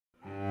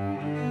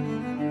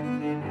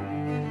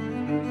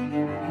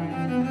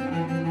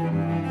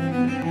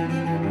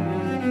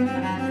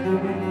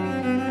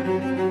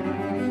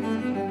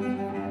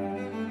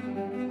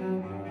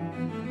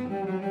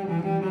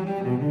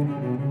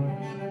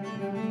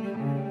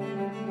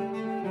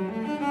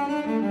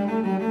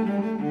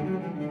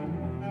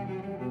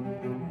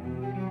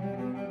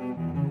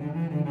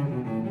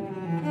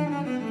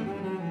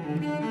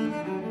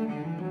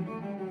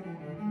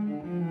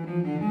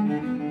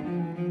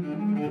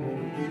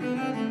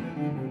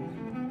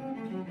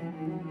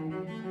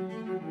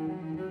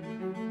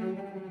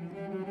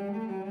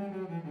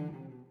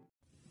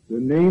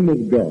name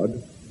of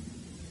God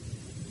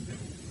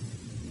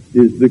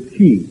is the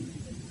key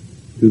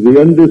to the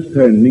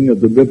understanding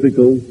of the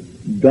biblical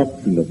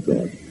doctrine of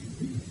God.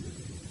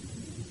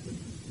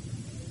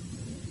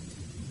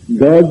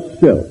 God's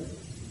self,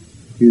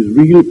 his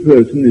real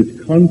person,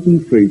 is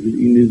concentrated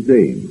in his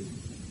name.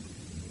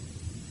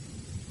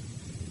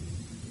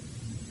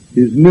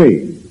 His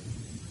name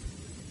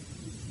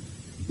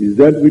is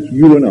that which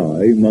you and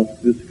I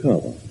must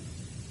discover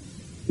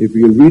if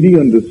we really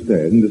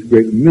understand this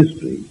great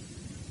mystery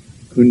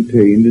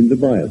contained in the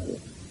Bible.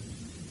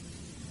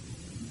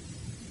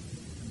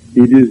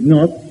 It is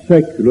not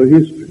secular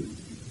history.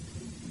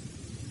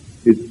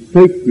 It's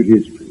sacred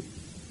history.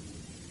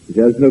 It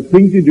has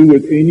nothing to do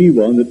with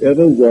anyone that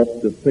ever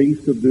walked the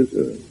face of this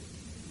earth.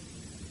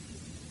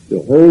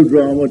 The whole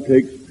drama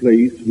takes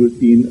place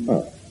within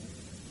us,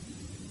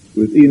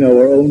 within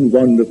our own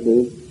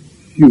wonderful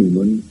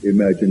human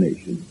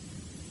imagination.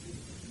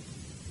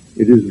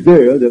 It is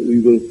there that we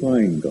will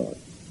find God.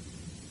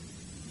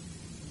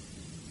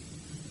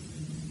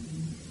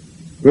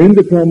 When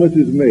the promise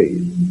is made,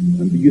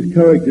 and these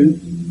characters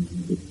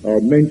that are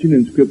mentioned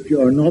in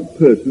Scripture are not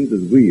persons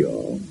as we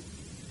are,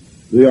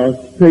 they are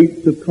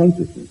states of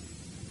consciousness.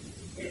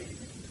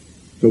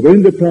 So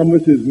when the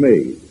promise is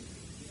made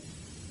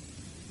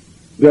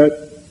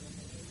that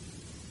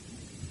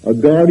a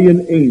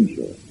guardian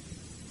angel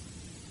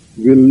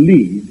will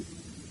lead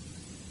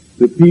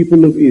the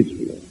people of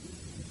Israel,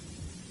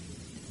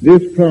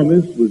 this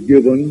promise was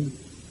given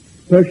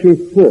special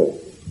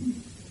force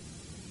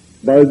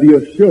by the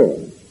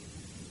assurance,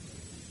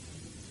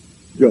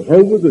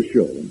 Jehovah's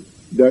assurance,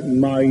 that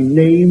my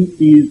name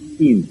is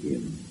in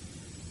him.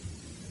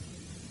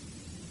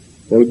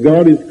 For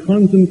God is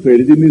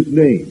concentrated in his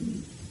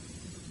name,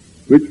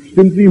 which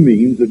simply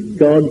means that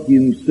God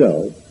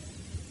himself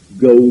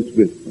goes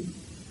with them.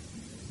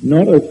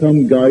 Not as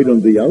some guide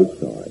on the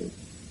outside,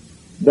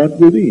 but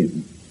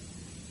within.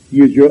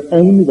 He is your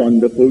own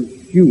wonderful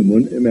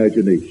human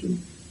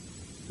imagination.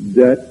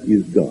 That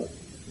is God.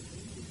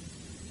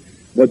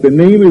 But the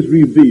name is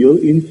revealed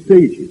in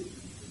stages.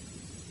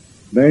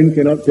 Man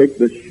cannot take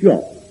the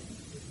shot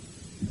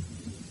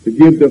to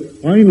give the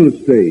final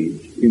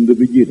stage in the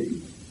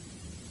beginning.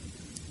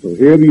 So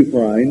here we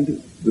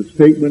find the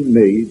statement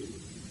made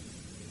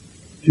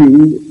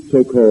to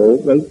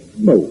so-called,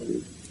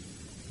 Moses.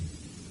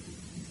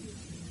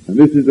 And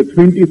this is the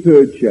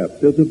 23rd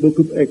chapter of the book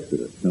of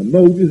Exodus. Now,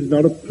 Moses is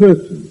not a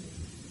person.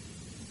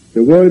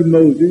 The word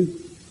Moses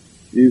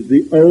is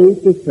the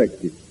old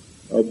perfected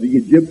of the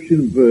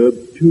Egyptian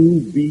verb to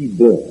be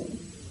born.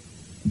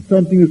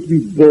 Something is to be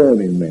born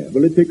in man.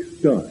 Well, it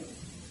takes time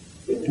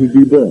to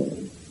be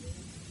born.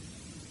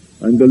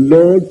 And the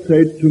Lord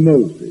said to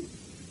Moses,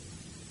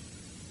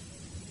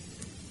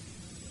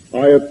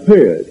 I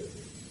appeared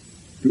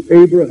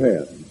to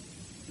Abraham,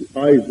 to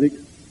Isaac,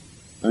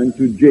 and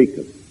to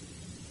Jacob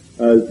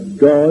as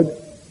God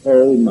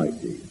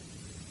Almighty,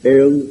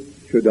 El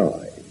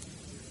Shaddai.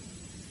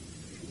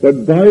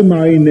 But by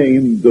my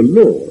name, the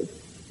Lord,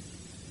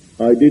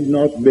 I did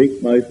not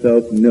make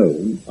myself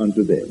known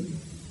unto them.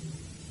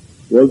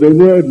 Well, the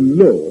word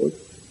Lord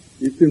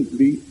is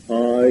simply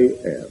I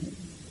am.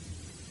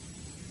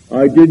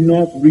 I did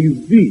not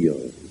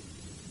reveal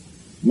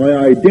my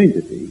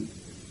identity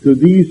to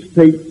these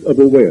states of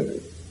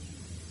awareness.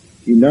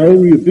 He now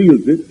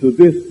reveals it to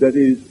this that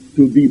is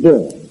to be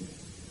born.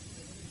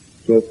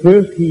 So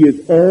first he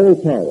is all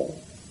power,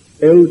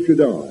 El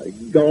Shaddai,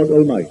 God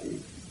Almighty.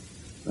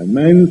 And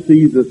man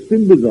sees the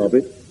symbols of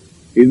it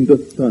in the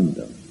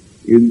thunder,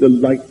 in the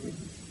lightning,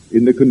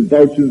 in the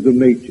convulsions of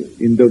nature,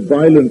 in the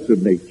violence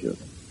of nature.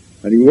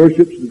 And he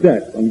worships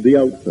that on the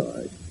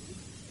outside.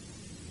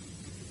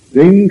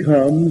 Then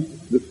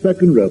comes the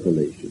second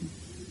revelation,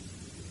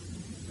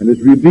 and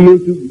is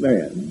revealed to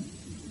man,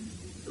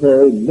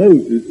 called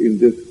Moses in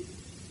this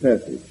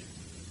passage,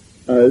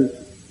 as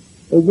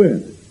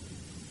awareness,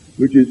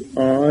 which is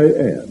I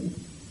am.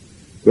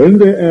 When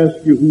they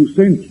ask you who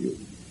sent you,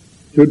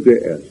 should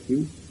they ask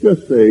you,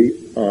 just say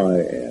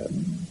I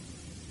am.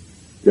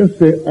 Just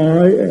say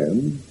I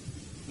am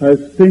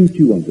has sent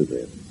you unto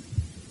them.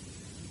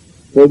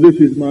 For this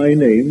is my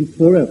name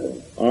forever.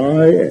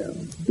 I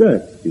am.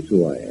 That is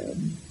who I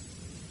am.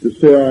 To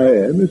say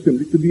I am is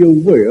simply to be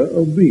aware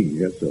of being,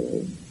 that's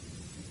all.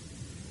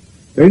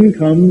 Then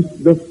comes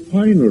the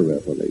final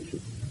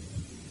revelation.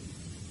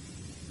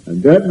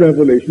 And that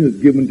revelation is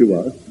given to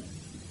us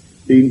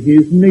in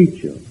his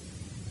nature,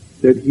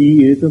 that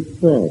he is a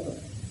Father.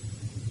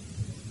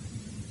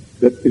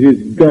 That it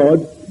is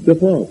God the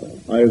Father.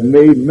 I have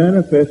made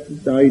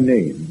manifest thy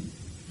name,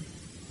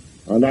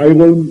 and I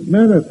will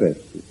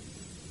manifest it.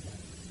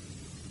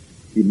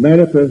 He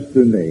manifests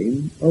the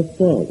name of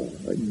Father.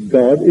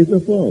 God is a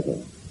Father.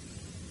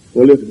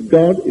 Well, if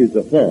God is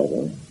a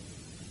Father,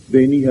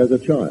 then he has a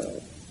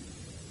child.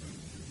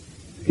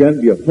 He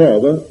can't be a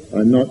father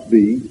and not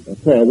be a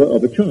father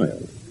of a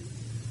child.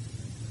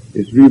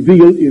 It's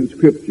revealed in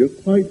Scripture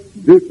quite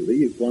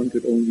vividly if one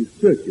could only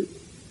search it.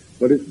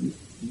 But it's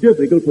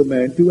difficult for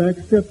man to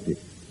accept it.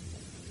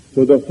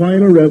 So the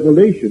final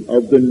revelation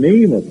of the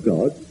name of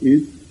God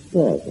is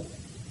Father,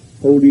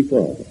 Holy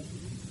Father.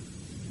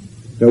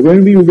 Now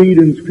when we read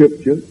in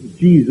Scripture,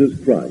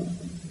 Jesus Christ,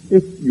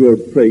 if you're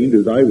praying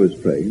as I was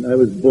praying, I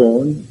was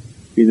born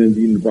in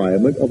the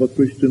environment of a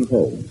Christian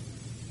home.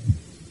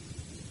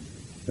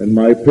 And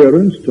my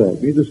parents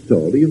taught me the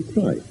story of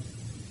Christ.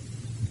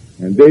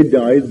 And they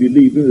died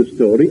believing the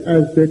story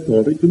as they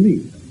taught it to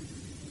me.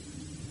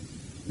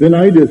 Then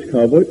I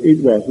discovered it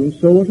wasn't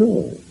so at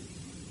all.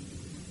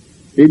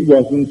 It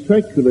wasn't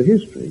secular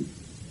history.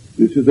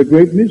 This is a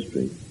great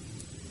mystery.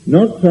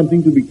 Not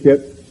something to be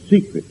kept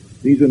secret.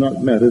 These are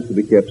not matters to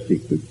be kept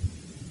secret.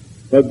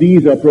 But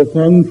these are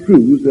profound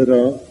truths that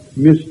are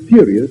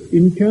mysterious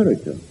in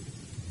character.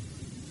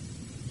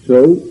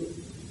 So,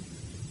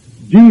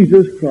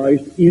 Jesus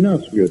Christ in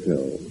us, we are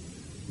told.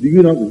 Do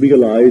you not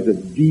realize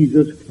that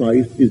Jesus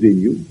Christ is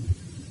in you?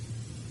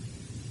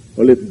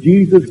 Well, if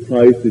Jesus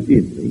Christ is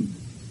in me,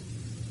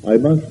 I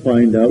must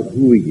find out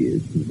who he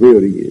is,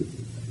 where he is.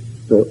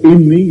 So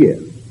in me,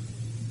 yes.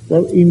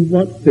 Well, in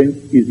what sense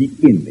is he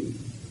in me?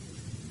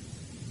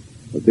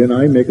 But then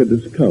I make a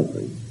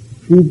discovery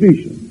through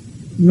vision,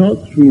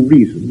 not through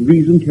reason.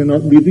 Reason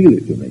cannot reveal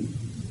it to me.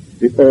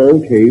 It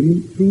all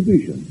came through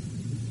vision.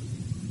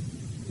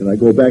 And I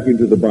go back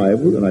into the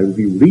Bible and I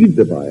reread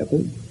the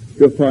Bible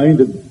to find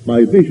that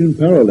my vision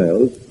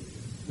parallels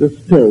the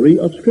story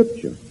of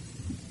Scripture.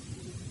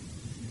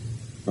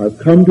 I've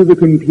come to the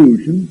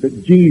conclusion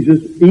that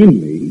Jesus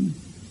in me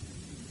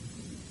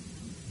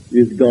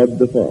is God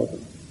the Father.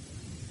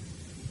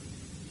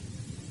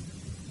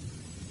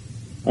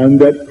 And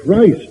that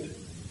Christ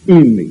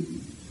in me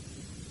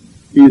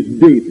is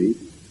David,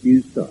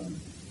 his son.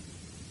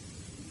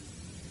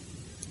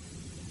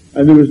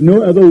 And there is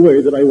no other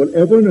way that I will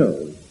ever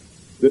know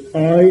that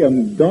I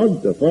am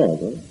God the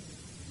Father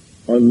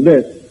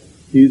unless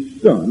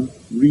his Son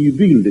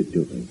revealed it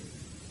to me.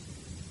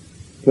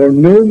 For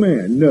no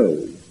man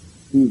knows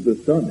who the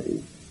Son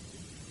is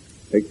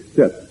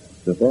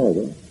except the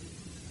Father,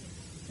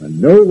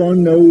 and no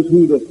one knows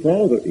who the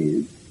Father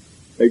is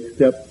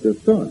except the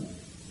Son,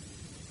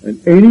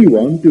 and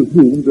anyone to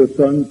whom the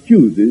Son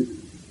chooses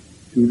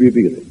to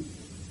reveal it.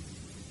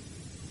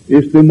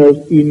 It's the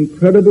most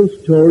incredible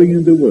story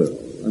in the world,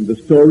 and the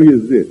story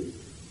is this,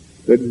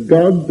 that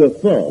God the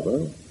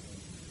Father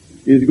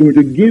is going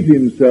to give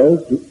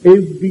himself to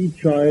every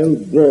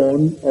child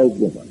born of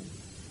woman.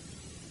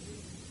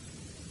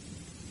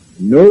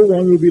 No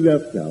one will be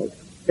left out.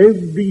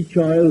 Every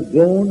child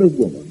born of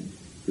woman,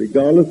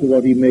 regardless of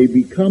what he may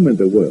become in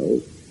the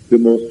world, the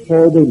most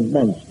horrible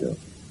monster,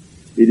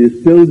 it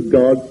is still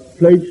God's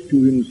pledge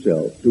to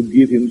himself to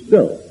give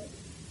himself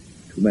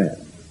to man.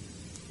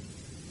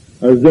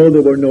 As though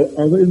there were no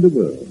other in the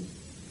world,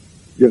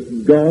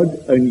 just God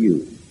and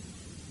you,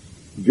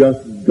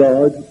 just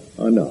God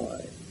and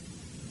I.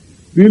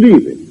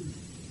 Believe it,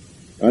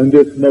 and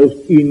this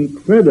most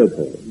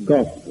incredible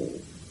gospel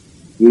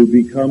will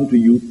become to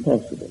you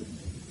possible.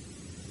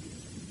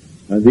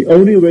 And the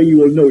only way you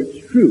will know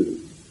it's true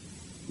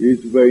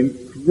is when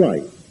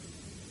Christ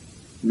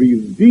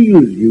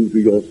reveals you to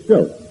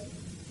yourself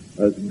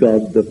as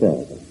God the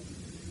Father.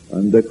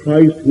 And the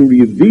Christ who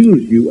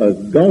reveals you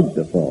as God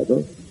the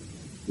Father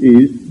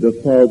is the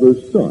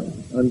Father's Son,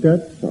 and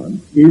that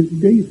Son is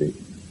David.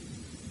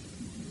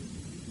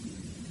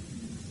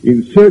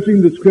 In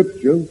searching the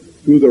Scripture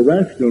through the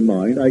rational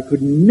mind, I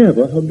could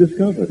never have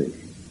discovered it.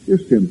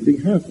 It simply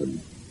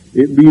happened.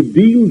 It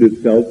revealed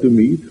itself to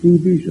me through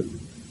vision.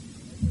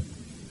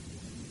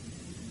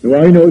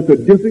 Now I know it's a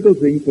difficult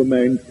thing for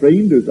man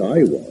trained as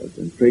I was,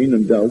 and trained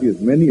undoubtedly as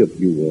many of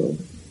you were,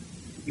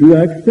 to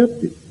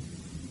accept it.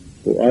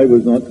 For I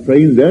was not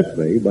trained that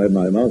way by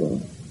my mother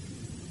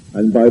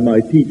and by my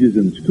teachers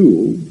in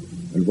school,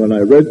 and when I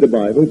read the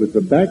Bible with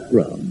the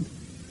background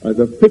as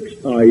a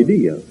fixed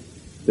idea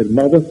that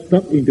mother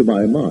stuck into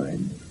my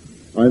mind,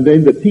 and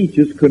then the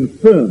teachers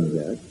confirmed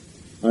that,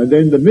 and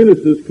then the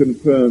ministers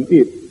confirmed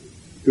it,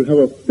 to have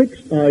a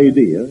fixed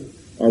idea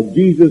of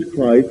Jesus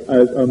Christ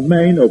as a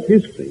man of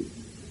history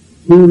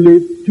who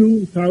lived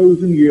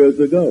 2,000 years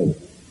ago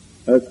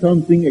as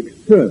something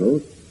external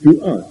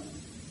to us.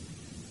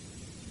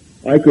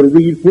 I could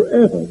read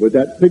forever with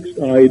that fixed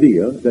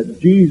idea that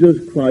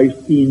Jesus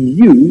Christ in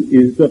you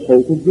is the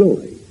hope of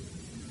glory.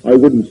 I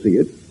wouldn't see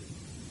it.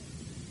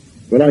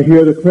 But I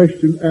hear the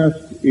question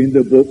asked in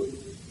the book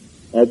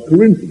of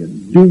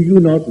Corinthians, do you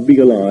not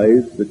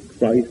realize that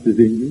Christ is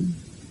in you?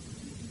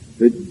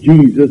 That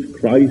Jesus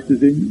Christ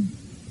is in you?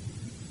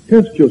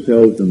 Test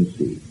yourselves and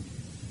see.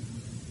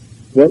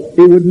 Well,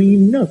 it would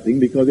mean nothing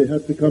because it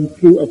has to come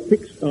through a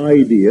fixed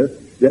idea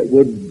that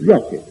would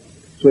block it.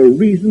 So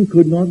reason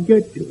could not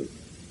get to it.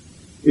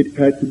 It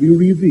had to be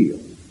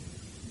revealed.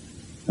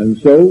 And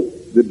so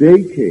the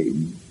day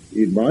came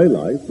in my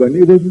life when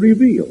it was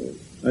revealed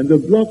and the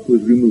block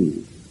was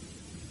removed.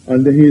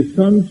 And his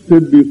Son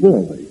stood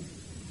before me.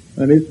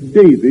 And it's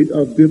David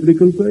of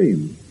biblical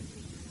fame.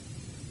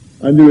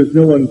 And there is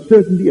no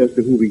uncertainty as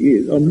to who he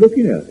is. I'm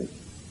looking at it.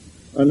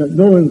 And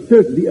no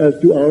uncertainty as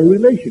to our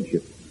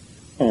relationship.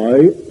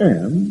 I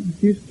am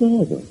his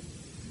Father.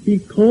 He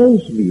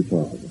calls me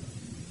Father.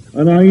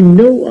 And I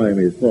know I'm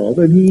his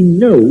Father, and he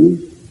knows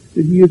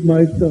that he is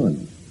my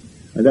Son.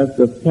 And that's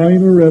the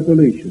final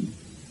revelation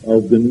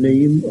of the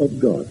name of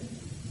God.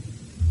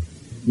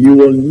 You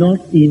will not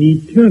in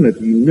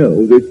eternity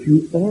know that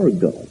you are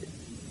God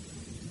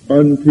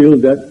until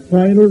that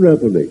final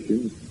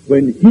revelation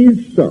when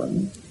his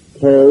Son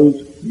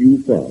calls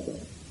you Father.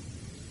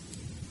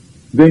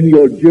 Then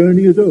your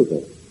journey is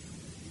over.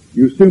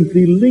 You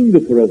simply linger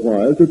for a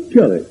while to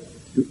tell it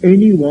to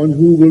anyone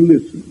who will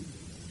listen.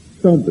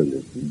 Some will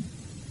listen,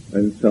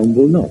 and some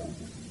will not.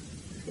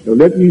 Now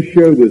let me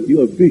share with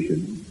you a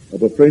vision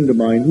of a friend of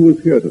mine who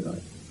is here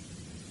tonight.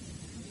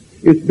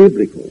 It's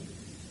biblical.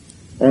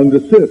 On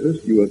the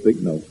surface, you will think,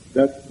 no,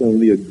 that's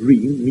only a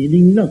dream,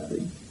 meaning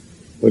nothing.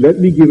 But let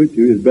me give it to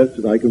you as best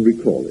as I can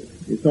recall it.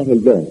 It's not a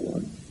long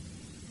one.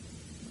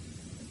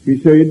 He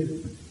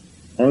said,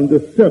 on the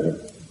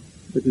 7th,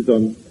 which is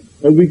on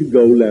a week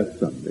ago last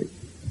Sunday,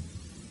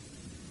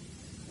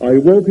 I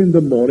woke in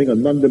the morning,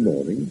 on Monday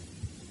morning,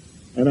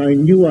 and I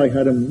knew I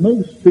had a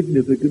most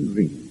significant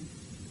dream.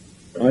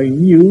 I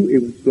knew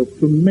it was of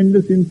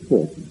tremendous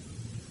importance,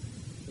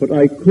 but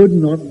I could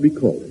not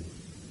recall it.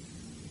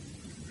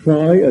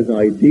 Try as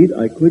I did,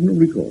 I couldn't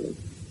recall it.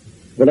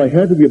 But I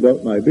had to be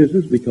about my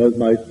business because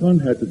my son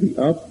had to be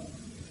up.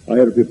 I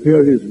had to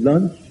prepare his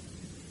lunch,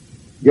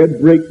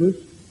 get breakfast,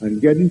 and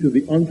get into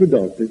the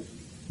orthodontist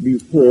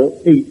before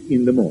 8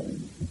 in the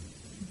morning.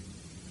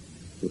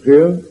 So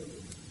here,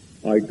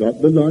 I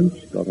got the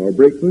lunch, got our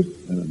breakfast,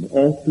 and I'm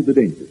off to the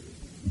dentist.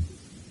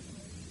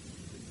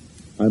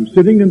 I'm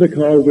sitting in the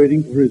car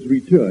waiting for his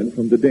return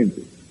from the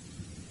dentist.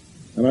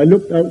 And I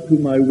looked out through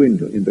my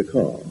window in the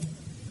car,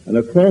 and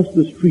across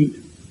the street,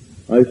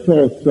 I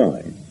saw a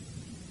sign.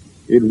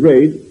 It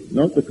read,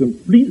 not the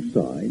complete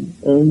sign,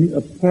 only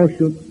a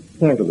partial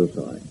part of the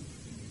sign.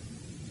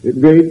 It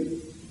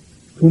read,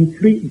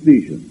 complete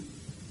vision.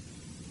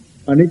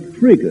 And it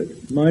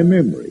triggered my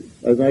memory.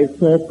 As I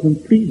saw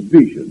complete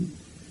vision,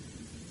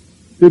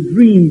 the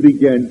dream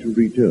began to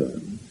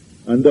return.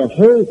 And the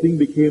whole thing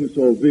became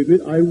so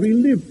vivid, I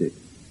relived it,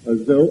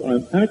 as though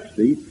I'm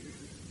actually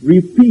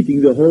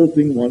repeating the whole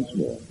thing once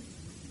more.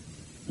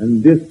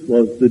 And this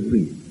was the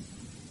dream.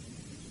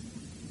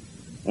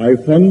 I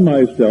found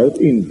myself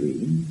in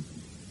dream,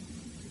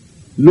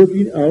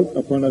 looking out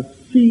upon a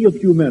sea of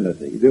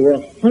humanity. There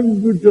were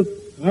hundreds of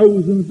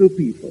thousands of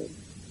people,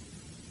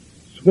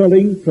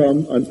 swelling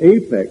from an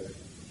apex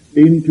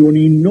into an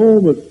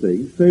enormous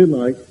thing, say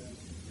like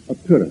a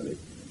pyramid.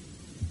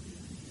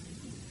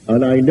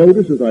 And I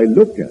noticed as I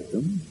looked at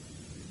them,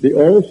 they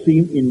all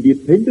seemed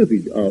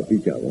independent of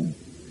each other.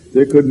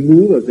 They could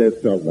move as they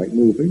felt like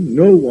moving.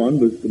 No one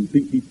was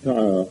completely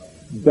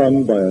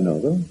bound by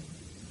another.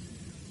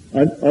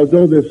 And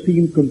although they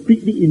seemed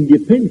completely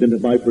independent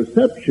of my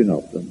perception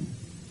of them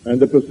and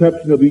the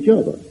perception of each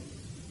other,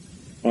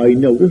 I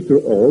noticed they're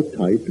all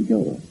tied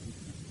together.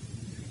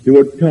 They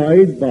were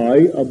tied by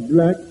a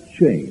black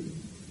chain,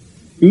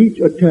 each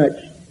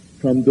attached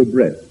from the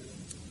breast,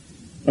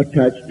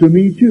 attached to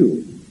me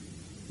too.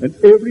 And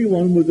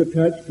everyone was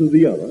attached to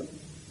the other.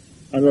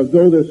 And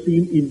although they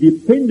seemed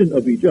independent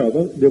of each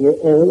other, they were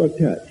all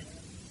attached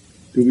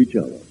to each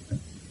other.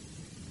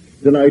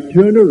 Then I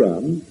turned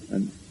around,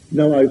 and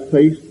now I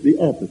faced the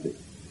opposite.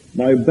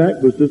 My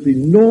back was this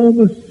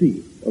enormous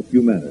sea of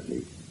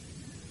humanity.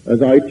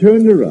 As I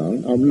turned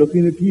around, I'm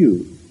looking at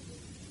you.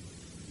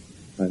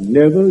 And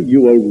Neville,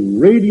 you are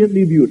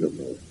radiantly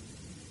beautiful.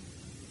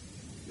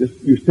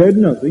 You said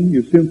nothing,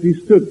 you simply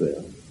stood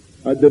there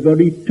at the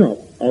very top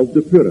of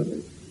the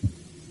pyramid.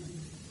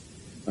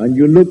 And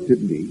you looked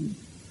at me,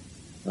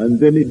 and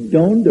then it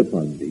dawned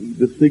upon me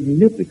the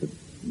significance,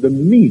 the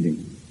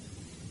meaning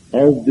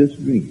of this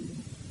dream.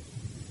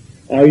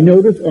 I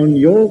noticed on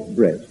your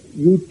breast,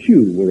 you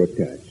too were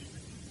attached.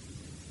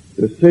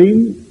 The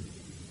same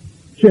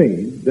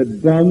chain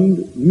that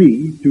bound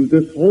me to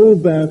this whole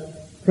vast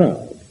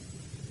crowd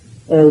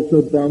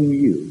also bound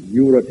you.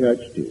 You were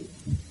attached to.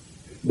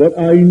 But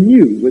I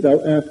knew,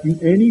 without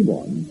asking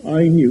anyone,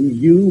 I knew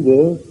you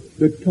were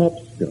the top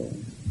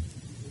stone.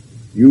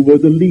 You were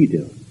the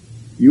leader.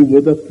 You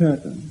were the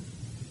pattern.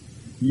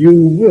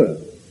 You were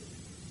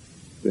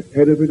the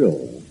head of it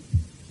all.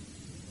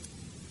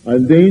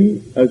 And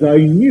then, as I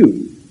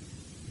knew,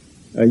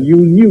 and you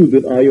knew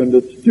that I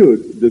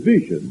understood the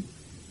vision,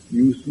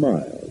 you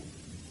smiled.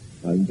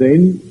 And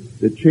then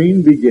the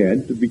chain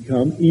began to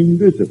become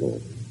invisible.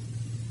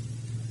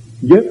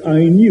 Yet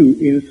I knew,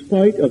 in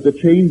spite of the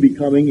chain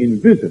becoming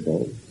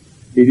invisible,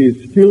 it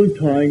is still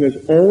tying us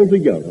all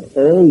together,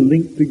 all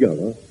linked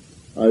together,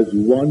 as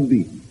one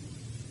being.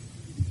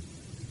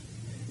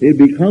 It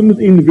becomes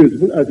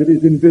invisible as it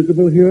is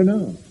invisible here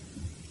now.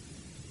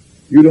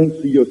 You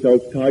don't see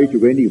yourself tied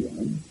to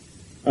anyone,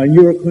 and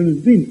you are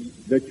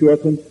convinced that you are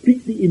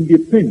completely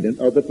independent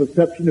of the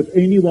perception of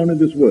anyone in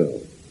this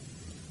world.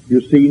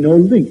 You see no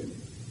link.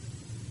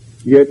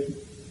 Yet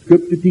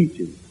Scripture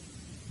teaches,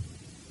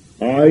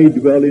 I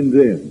dwell in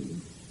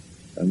them,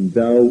 and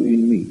thou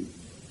in me.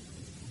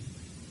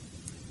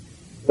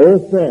 O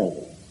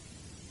Father,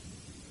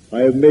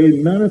 I have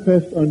made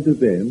manifest unto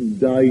them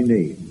thy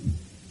name,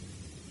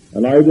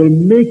 and I will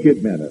make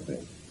it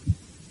manifest,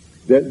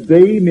 that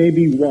they may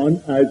be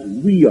one as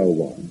we are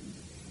one.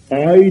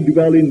 I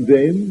dwell in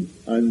them,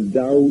 and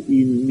thou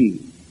in me,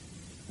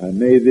 and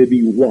may they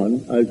be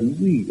one as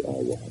we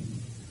are one.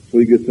 So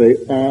you could say,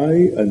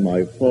 I and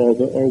my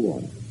Father are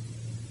one.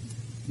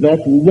 Not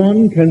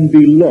one can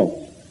be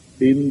lost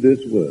in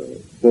this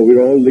world, for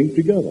we're all linked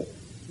together.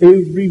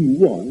 Every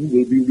one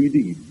will be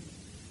redeemed,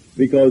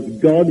 because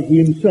God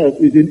himself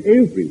is in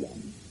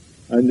everyone,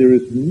 and there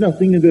is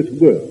nothing in this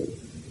world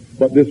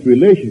but this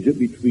relationship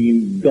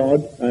between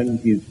God and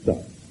his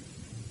Son.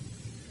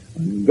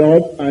 And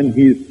God and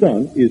his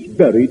Son is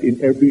buried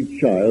in every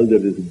child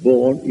that is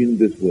born in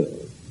this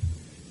world.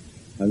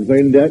 And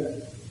when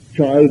that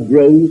child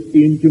grows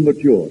into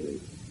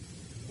maturity,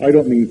 I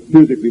don't mean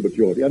physically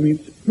maturity, I mean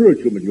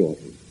spiritual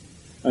maturity,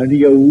 and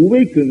he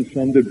awakens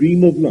from the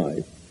dream of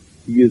life,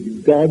 he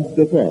is God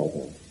the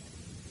Father.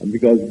 And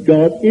because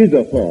God is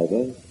a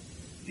Father,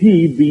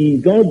 he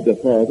being God the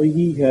Father,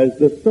 he has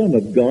the Son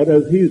of God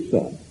as his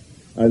Son.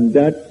 And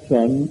that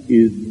Son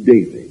is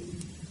David,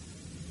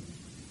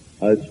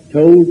 as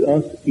told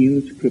us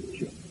in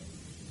Scripture.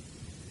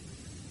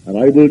 And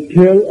I will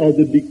tell of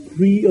the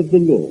decree of the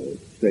Lord,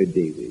 said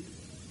David.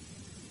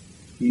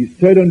 He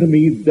said unto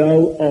me,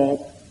 thou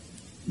art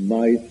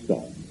my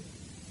Son.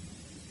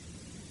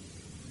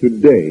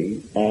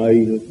 Today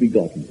I have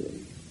begotten thee.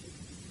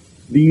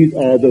 These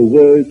are the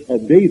words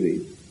of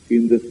David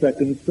in the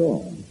second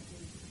Psalm.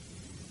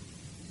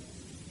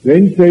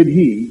 Then said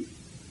he,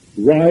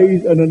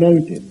 rise and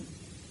anoint him.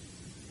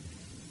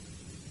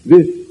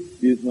 This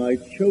is my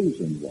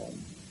chosen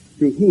one.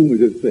 To whom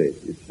is it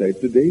said? It said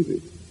to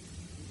David.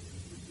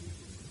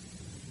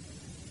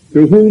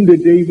 To whom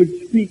did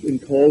David speak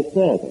and call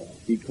Father?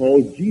 He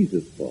called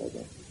Jesus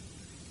Father.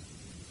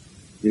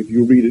 If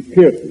you read it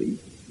carefully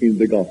in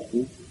the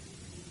Gospel.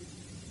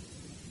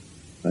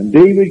 And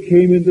David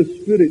came in the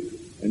Spirit,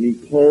 and he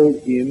called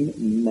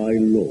him my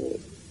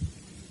Lord.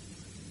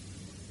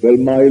 Well,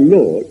 my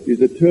Lord is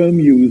a term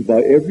used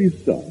by every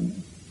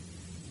son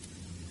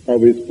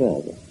of his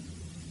father.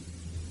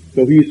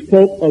 So he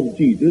spoke of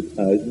Jesus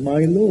as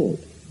my Lord.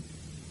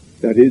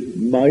 That is,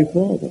 my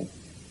Father.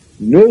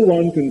 No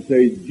one can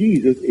say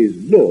Jesus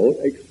is Lord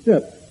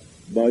except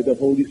by the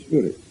Holy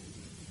Spirit.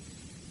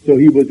 So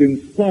he was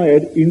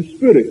inspired in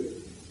spirit,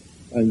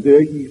 and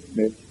there he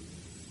met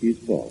his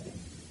Father.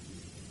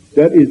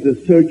 That is the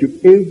search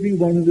of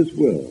everyone in this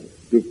world,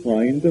 to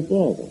find the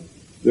Father,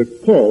 the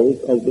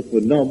cause of the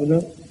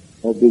phenomena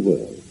of the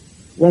world.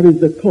 What is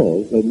the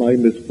cause of my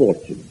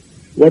misfortune?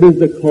 What is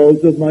the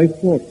cause of my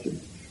fortune?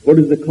 What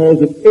is the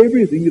cause of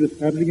everything that is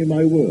happening in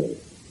my world?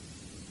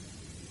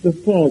 The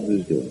Father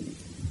is doing it.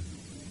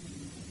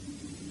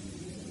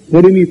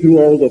 Putting me through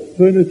all the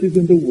furnaces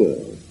in the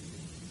world,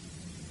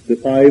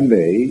 that I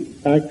may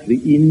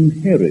actually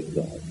inherit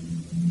God.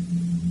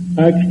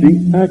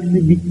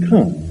 Actually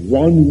become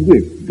one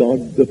with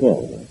God the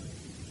Father.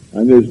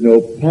 And there's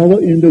no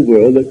power in the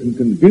world that can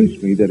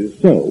convince me that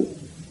it's so,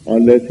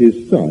 unless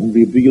his Son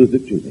reveals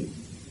it to me.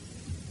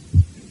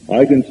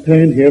 I can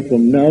stand here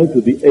from now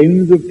to the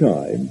ends of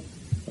time,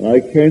 and I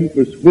can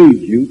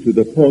persuade you to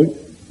the point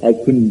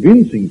of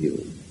convincing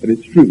you that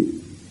it's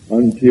true,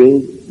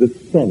 until the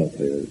Son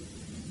appears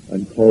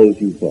and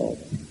calls you Father.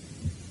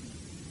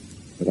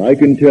 But I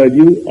can tell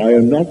you, I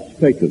am not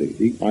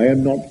speculating, I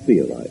am not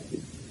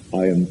theorizing.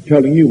 I am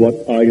telling you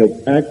what I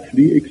have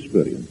actually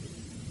experienced.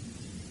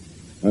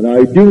 And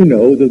I do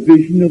know the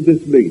vision of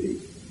this lady.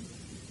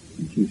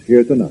 She's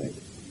here tonight.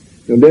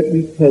 So let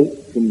me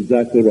quote from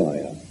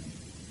Zechariah.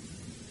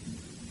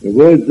 The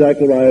word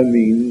Zechariah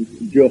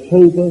means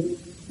Jehovah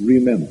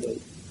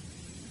remembers.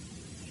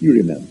 She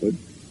remembered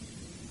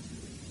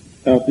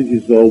after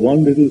she saw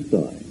one little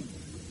sign.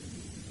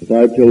 As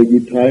I've told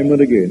you time and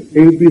again,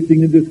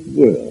 everything in this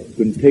world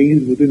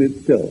contains within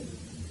itself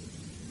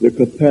the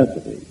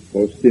capacity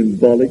for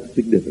symbolic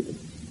significance.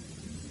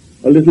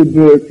 A little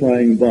bird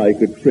flying by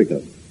could trigger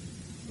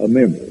a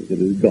memory that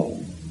is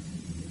gone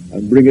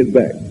and bring it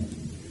back.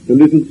 The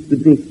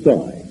little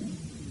sign,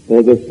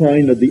 or the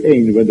sign at the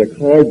end when the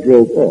car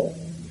drove off,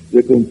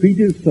 the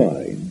completed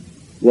sign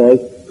was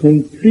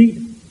complete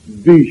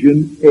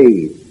vision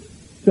aid,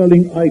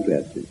 selling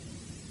eyeglasses.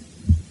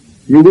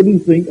 You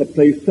wouldn't think a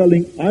place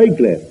selling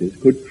eyeglasses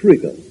could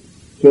trigger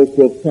so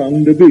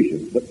profound a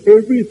vision, but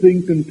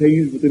everything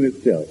contains within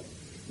itself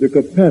the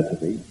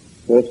capacity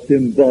for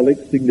symbolic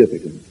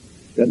significance.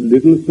 That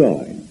little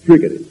sign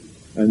triggered it,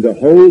 and the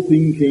whole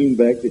thing came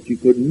back that she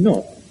could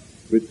not,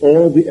 with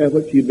all the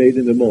effort she made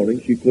in the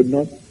morning, she could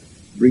not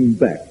bring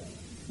back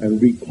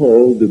and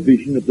recall the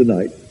vision of the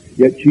night.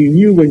 Yet she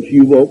knew when she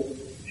woke,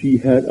 she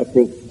had a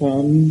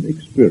profound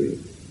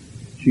experience.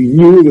 She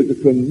knew it was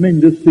a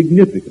tremendous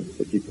significance,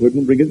 but she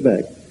couldn't bring it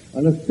back.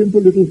 And a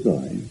simple little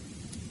sign,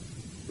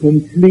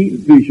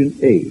 complete vision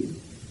aid.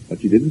 But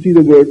she didn't see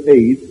the word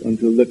aid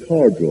until the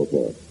car drove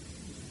off.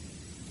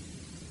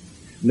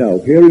 Now,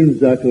 here in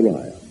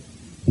Zechariah,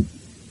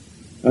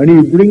 and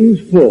he brings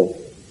forth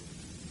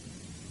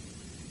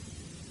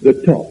the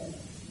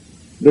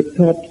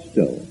top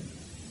stone,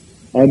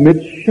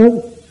 amid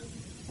shouts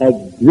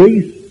of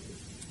grace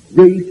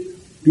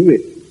to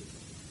it.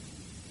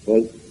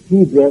 Well,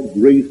 who brought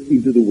grace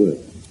into the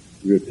world?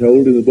 We are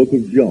told in the book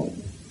of John.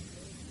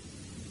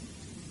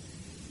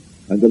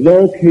 And the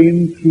law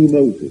came through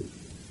Moses,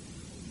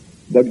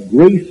 but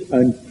grace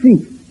and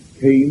truth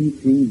came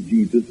through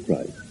Jesus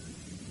Christ.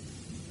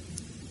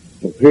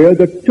 So here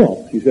the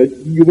top, he said,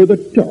 you were the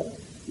top.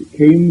 It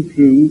came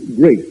through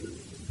grace.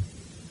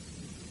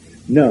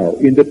 Now,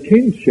 in the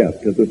 10th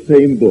chapter of the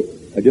same book,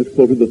 I just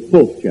quoted the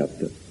 4th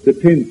chapter, the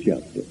 10th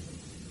chapter,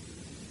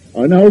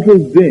 and out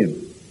of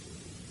them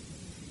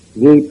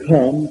will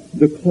come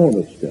the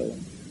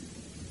cornerstone.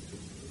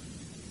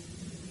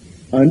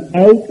 And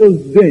out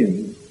of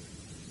them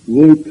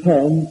will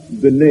come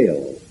the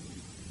nail.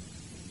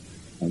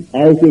 And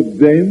out of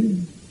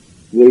them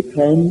will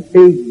come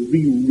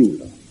every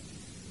ruler.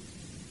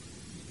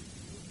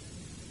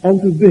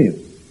 Out of them,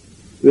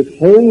 this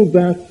whole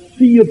vast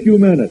sea of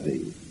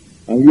humanity,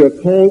 and we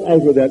are called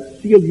out of that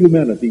sea of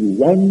humanity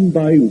one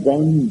by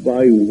one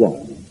by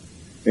one,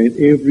 and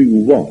every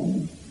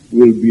one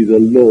will be the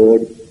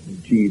Lord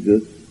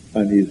Jesus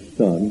and his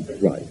Son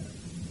Christ,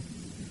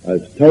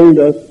 as told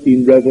us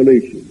in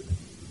Revelation.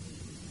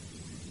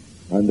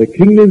 And the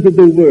kingdoms of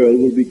the world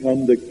will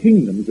become the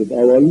kingdoms of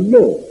our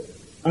Lord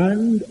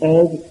and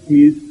of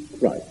his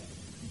Christ.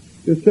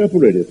 They're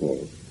separated for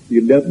us.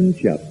 The 11th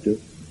chapter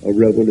of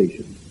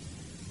Revelation.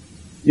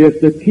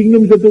 Yes, the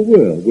kingdoms of the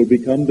world will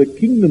become the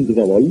kingdoms of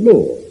our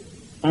Lord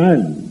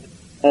and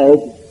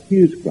of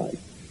his Christ.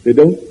 They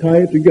don't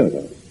tie it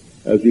together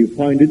as we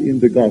find it in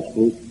the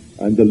Gospels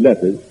and the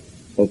letters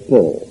of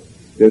Paul.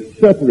 They're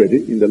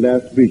separated in the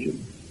last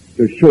vision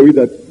to show you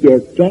that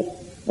there's not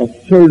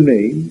a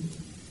surname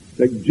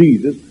like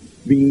Jesus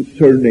being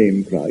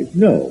surnamed Christ.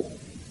 No,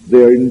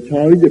 they're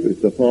entirely different.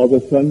 It's the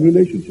Father-Son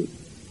relationship.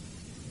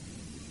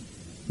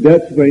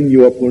 That's when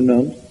you are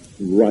pronounced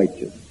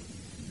righteous.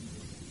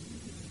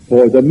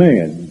 For the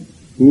man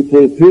who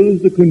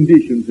fulfills the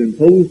conditions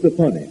imposed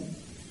upon him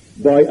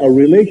by a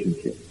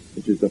relationship,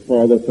 which is the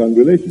Father-Son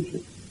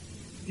relationship,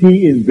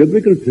 he, in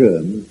biblical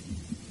terms,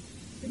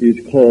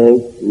 is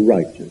called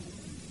righteous.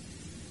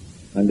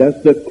 And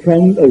that's the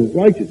crown of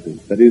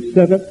righteousness that is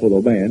set up for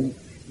the man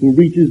who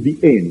reaches the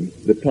end,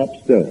 the top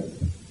stone.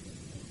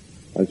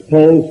 As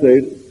Paul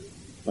said,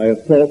 I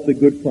have fought the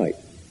good fight.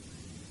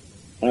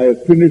 I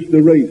have finished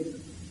the race.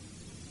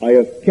 I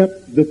have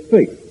kept the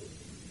faith.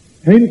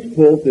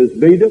 Henceforth is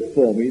laid up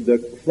for me the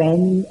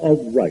crown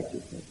of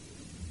righteousness.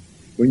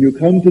 When you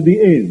come to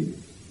the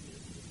end,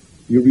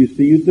 you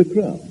receive the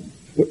crown.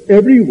 For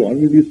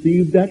everyone will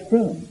receive that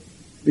crown,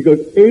 because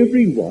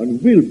everyone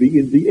will be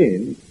in the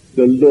end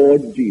the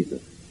Lord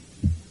Jesus.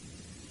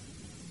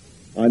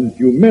 And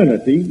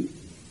humanity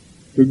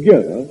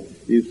together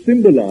is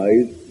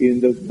symbolized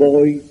in the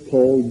boy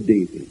called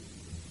David.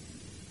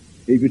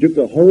 If you took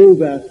the whole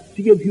vast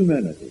sea of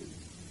humanity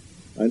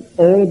and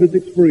all of its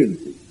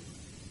experiences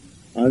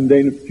and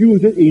then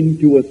fuse it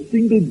into a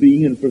single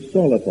being and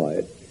personify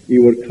it, he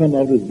would come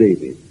out as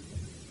David.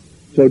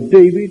 So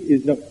David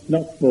is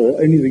not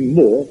more anything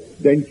more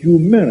than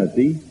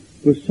humanity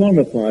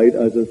personified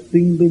as a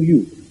single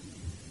youth.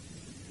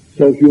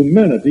 So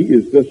humanity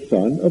is the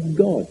Son of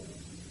God.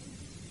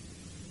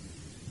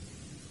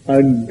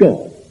 And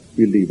God,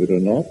 believe it or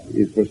not,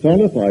 is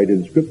personified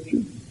in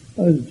Scripture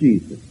as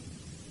Jesus.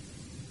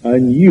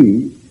 And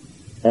you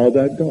are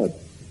that God.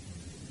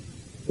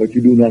 But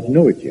you do not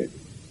know it yet.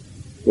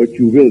 But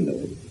you will know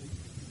it.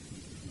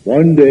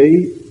 One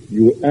day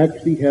you will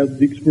actually have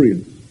the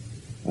experience,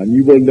 and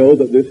you will know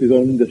that this is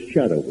only the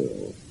shadow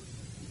world.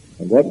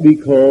 And what we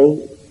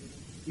call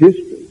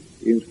history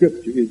in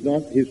Scripture is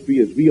not history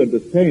as we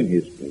understand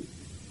history.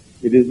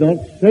 It is not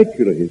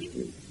secular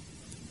history.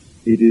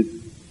 It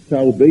is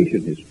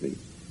salvation history.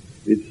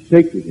 It's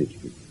sacred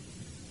history.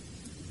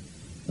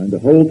 And the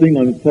whole thing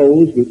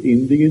unfolds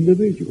within the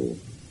individual.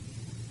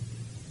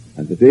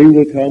 And the day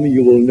will come and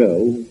you will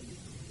know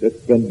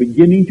that from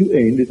beginning to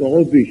end it's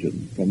all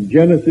vision, from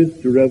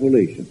Genesis to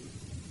Revelation.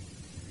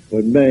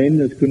 But man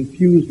has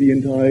confused the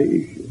entire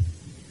issue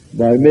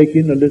by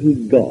making a little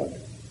God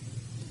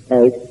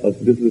out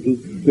of this little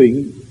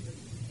thing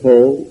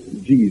called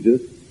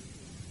Jesus,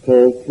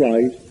 called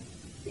Christ,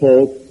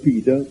 called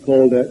Peter,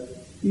 called that.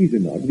 These are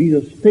not. These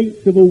are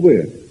states of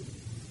awareness.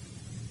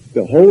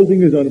 The whole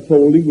thing is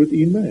unfolding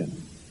within man.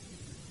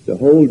 The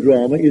whole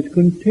drama is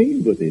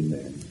contained within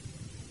man.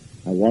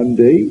 And one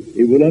day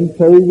it will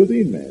unfold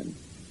within man.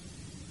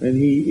 And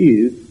he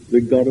is the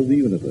God of the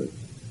universe.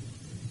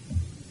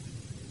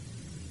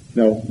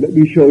 Now, let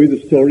me show you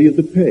the story of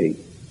the pig.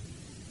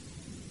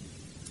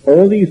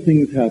 All these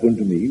things happened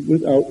to me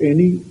without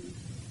any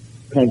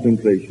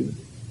contemplation.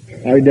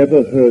 I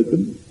never heard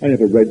them. I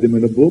never read them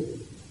in a book.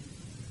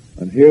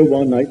 And here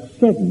one night,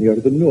 suddenly, out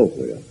of the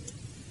nowhere,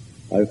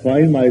 I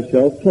find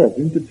myself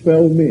talking to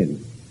 12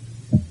 men.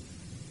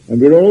 And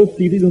we're all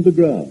seated on the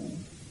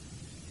ground.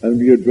 And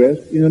we are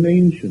dressed in an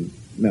ancient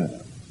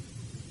manner,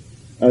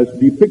 as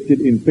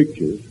depicted in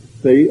pictures,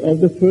 say,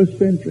 of the 1st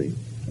century.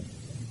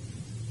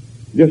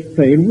 Just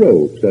plain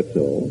robes, that's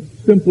all.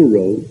 Simple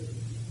robes.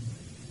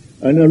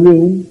 And a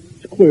room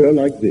square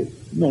like this.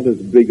 Not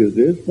as big as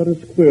this, but a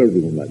square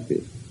room like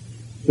this.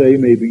 Say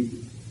maybe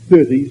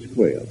 30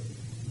 square.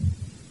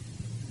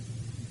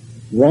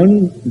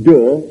 One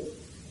door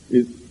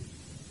is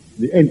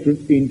the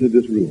entrance into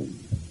this room.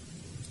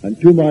 And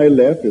to my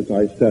left, as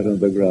I sat on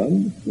the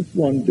ground, was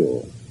one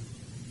door.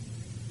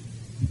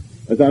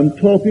 As I'm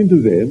talking to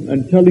them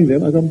and telling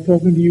them, as I'm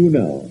talking to you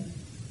now,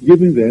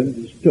 giving them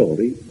the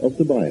story of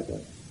the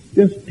Bible,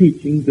 just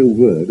teaching the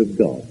Word of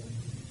God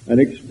and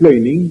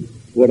explaining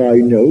what I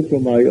know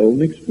from my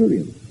own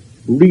experience,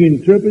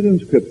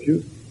 reinterpreting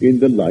Scripture in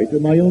the light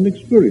of my own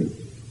experience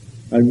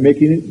and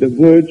making the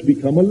words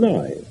become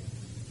alive.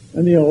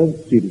 And they all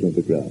seated on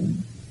the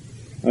ground.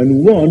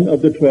 And one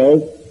of the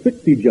 12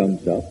 quickly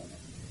jumps up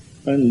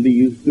and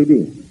leaves the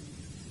room.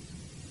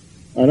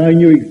 And I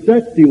knew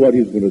exactly what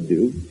he's going to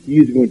do.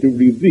 He's going to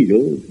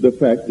reveal the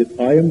fact that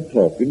I am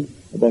talking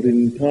about an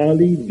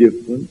entirely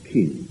different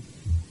king.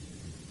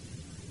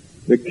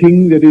 The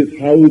king that is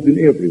housed in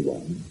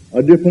everyone.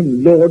 A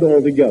different Lord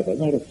altogether.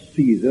 Not a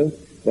Caesar,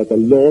 but a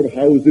Lord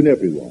housed in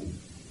everyone.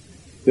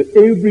 That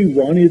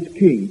everyone is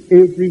king.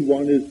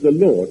 Everyone is the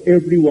Lord.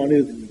 Everyone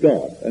is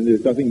God. And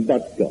there's nothing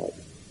but God.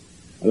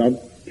 And I'm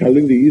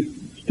telling these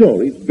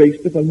stories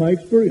based upon my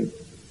experience.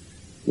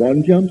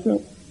 One jumps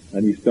up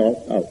and he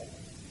starts out.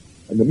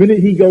 And the minute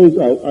he goes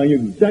out, I know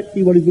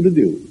exactly what he's going to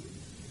do.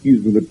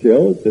 He's going to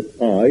tell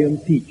that I am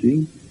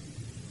teaching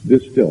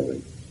this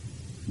story.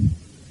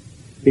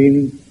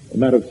 In a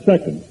matter of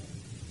seconds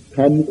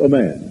comes a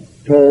man,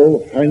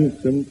 tall,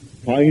 handsome,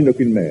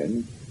 fine-looking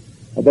man,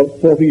 about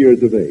 40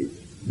 years of age,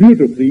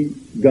 beautifully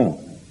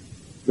gowned,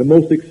 the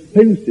most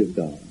expensive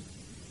gown.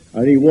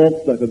 And he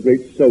walks like a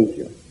great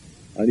soldier.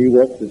 And he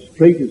walks as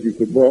straight as you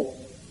could walk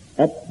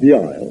up the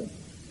aisle,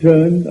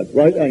 turn at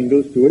right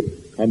angles to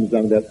it, comes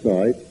down that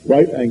side,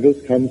 right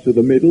angles, comes to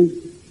the middle,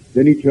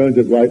 then he turns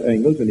at right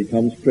angles and he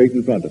comes straight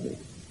in front of me.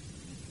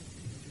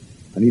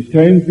 And he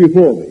stands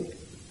before me,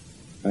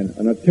 and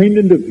an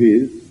attendant of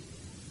his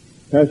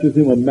passes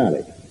him a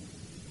mallet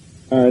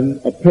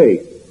and a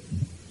peg.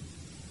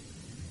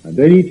 And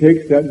then he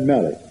takes that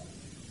mallet,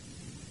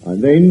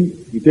 and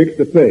then he takes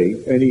the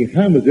peg and he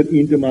hammers it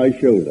into my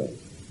shoulder.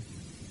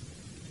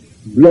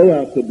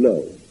 Blow after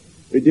blow.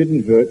 It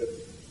didn't hurt,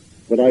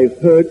 but I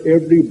heard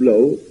every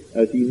blow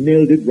as he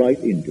nailed it right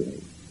into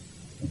me.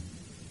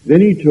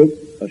 Then he took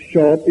a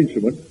sharp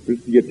instrument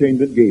which the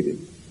attendant gave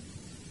him,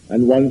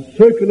 and one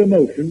circular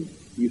motion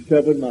he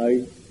severed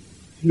my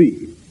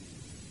sleeve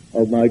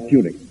of my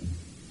tunic.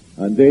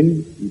 And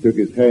then he took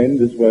his hand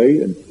this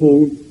way and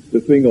pulled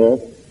the thing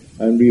off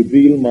and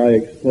revealed my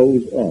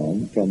exposed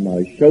arm from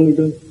my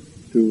shoulder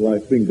to my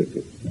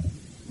fingertips.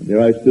 And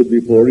there I stood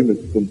before him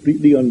with a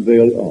completely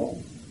unveiled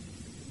arm,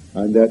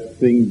 and that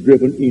thing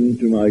driven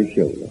into my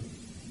shoulder.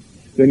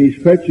 Then he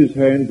stretched his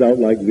hands out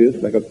like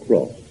this, like a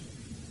cross.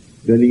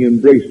 Then he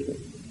embraced me,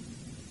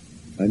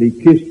 and he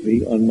kissed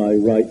me on my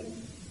right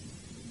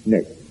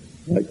neck,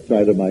 right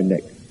side of my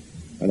neck.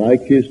 And I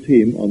kissed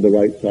him on the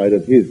right side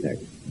of his neck.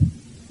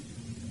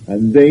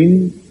 And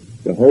then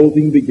the whole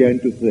thing began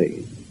to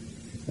fade.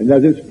 And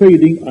as it's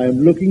fading, I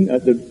am looking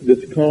at the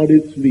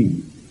discarded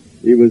sleeve.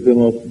 It was the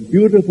most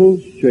beautiful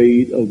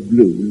shade of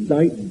blue,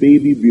 light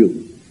baby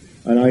blue.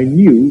 And I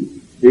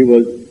knew it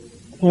was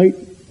quite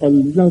a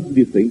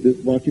lovely thing to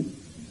watch it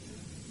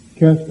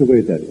cast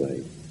away that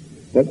way.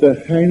 But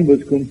the hand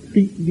was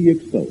completely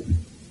exposed.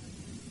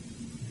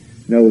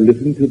 Now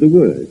listen to the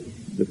words,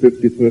 the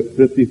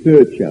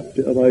 53rd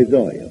chapter of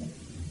Isaiah.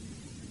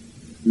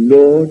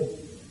 Lord,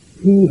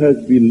 who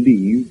has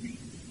believed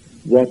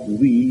what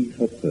we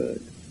have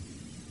heard?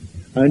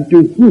 And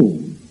to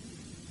whom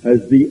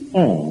has the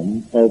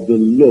arm of the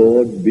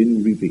Lord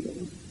been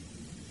revealed?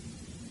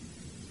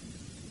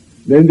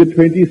 Then the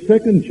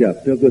 22nd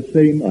chapter of the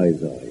same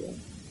Isaiah.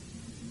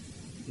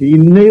 He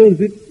nails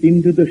it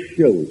into the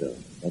shoulder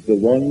of the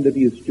one that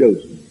he has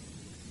chosen.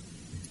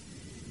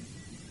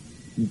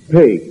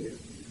 Pegged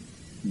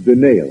the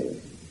nail,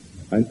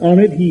 and on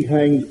it he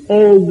hangs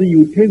all the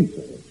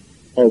utensils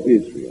of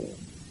Israel.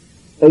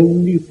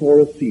 Only for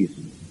a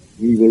season.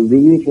 He will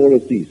rule for a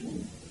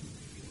season.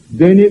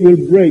 Then it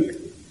will break,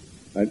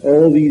 and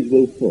all these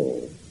will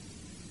fall.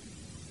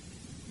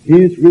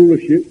 His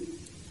rulership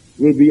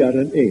will be at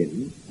an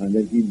end, and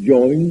then he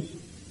joins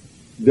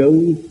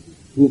those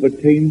who have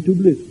attained to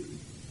bliss.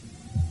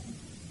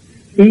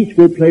 Each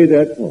will play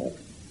that part.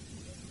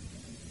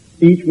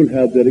 Each will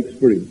have that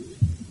experience.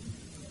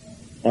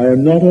 I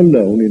am not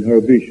alone in her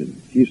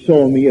vision. She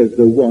saw me as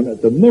the one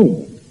at the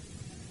moment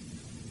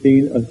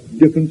in a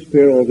different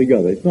sphere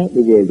altogether. It's not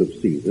the world of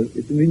Caesar.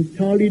 It's an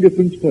entirely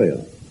different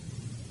sphere.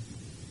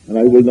 And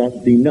I will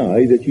not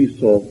deny that she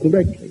saw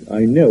correctly.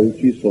 I know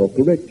she saw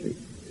correctly.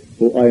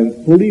 For I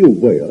am fully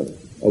aware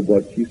of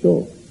what she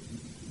saw.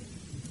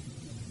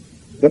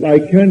 But I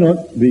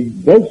cannot be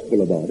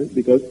boastful about it,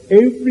 because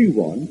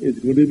everyone is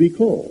going to be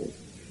called.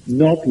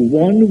 Not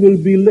one will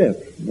be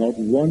left. Not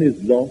one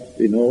is lost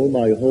in all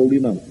my holy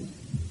mountain.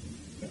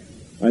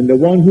 And the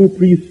one who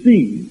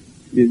precedes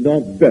is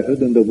not better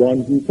than the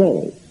one who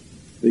follows,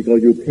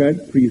 because you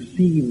can't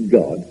precede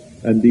God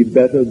and be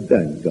better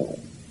than God.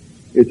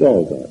 It's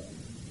all God.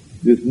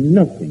 There's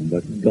nothing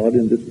but God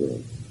in this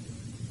world.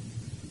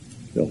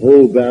 The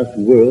whole vast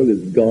world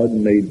is God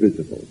made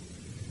visible.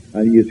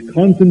 And he is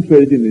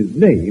concentrated in his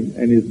name,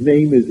 and his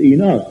name is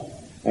in us,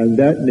 and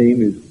that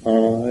name is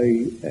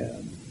I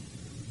am.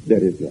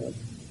 That is God.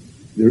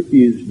 There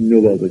is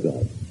no other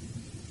God.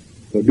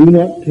 So do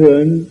not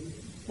turn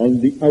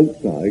on the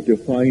outside to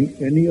find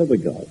any other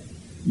God.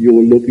 You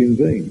will look in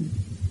vain.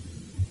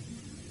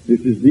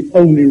 This is the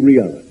only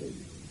reality.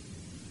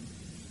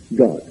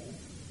 God.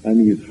 And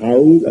he is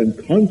housed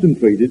and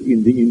concentrated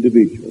in the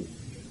individual.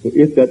 So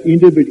if that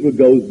individual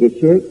goes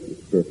berserk,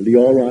 it's perfectly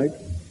all right.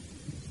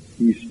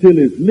 He still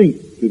is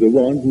linked to the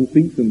one who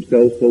thinks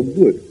himself so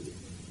good.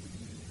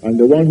 And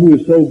the one who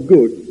is so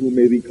good, who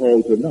may be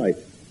called tonight,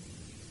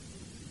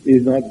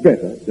 is not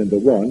better than the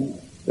one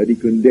that he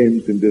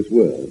condemns in this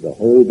world. The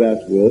whole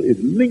vast world is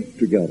linked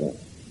together,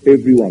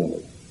 every one of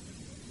us.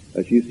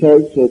 As she saw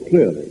it so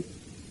clearly,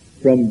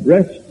 from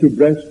breast to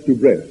breast to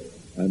breast.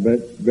 And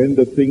when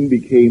the thing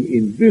became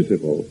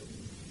invisible,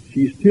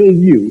 she still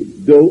knew,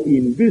 though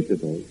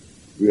invisible,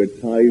 we are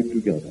tied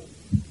together.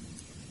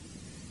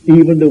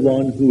 Even the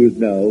one who is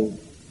now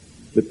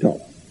the top,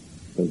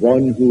 the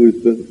one who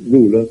is the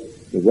ruler,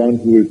 the one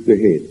who is the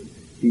head,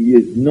 he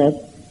is not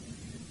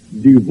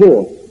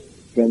divorced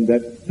from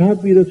that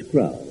fabulous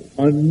crowd,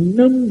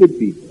 unnumbered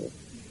people.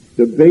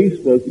 The base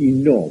was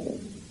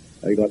enormous.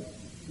 I got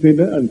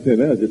thinner and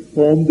thinner as it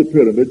formed the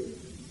pyramid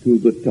to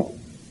the top.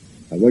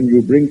 And when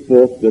you bring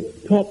forth the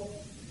top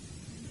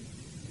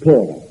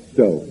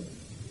cornerstone,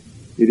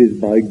 it is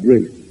by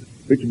grace,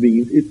 which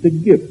means it's a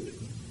gift.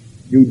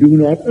 You do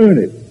not earn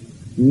it.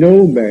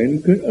 No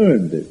man can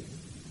earn this.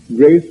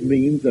 Grace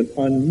means an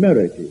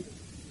unmerited,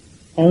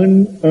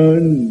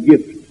 unearned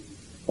gift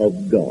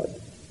of God.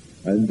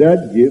 And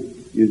that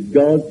gift is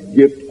God's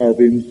gift of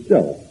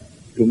himself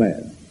to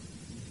man.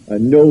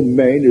 And no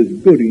man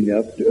is good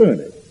enough to earn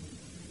it.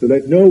 So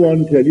let no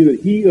one tell you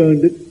that he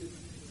earned it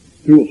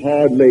through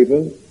hard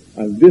labor,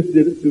 and this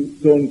did it to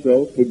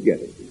so-and-so.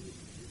 Forget it.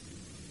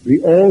 We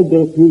all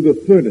go through the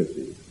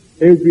furnaces.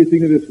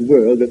 Everything in this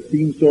world that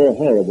seems so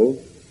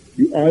horrible,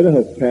 you either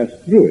have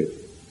passed through it,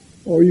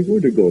 or you're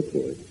going to go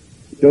through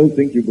it. Don't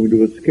think you're going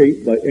to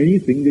escape by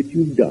anything that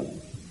you've done.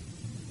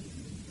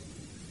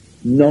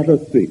 Not a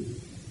thing.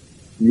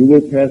 You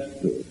will pass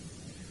through it.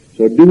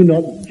 So do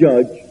not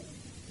judge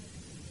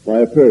by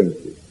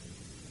appearances.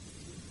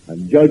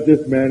 And judge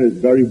this man as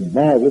very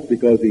marvelous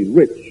because he's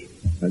rich,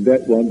 and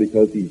that one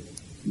because he's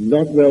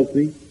not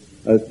wealthy,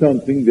 as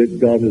something that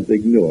God has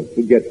ignored.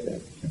 Forget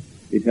that.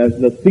 It has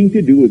nothing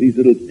to do with these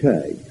little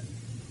tags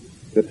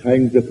that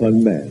hangs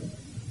upon man.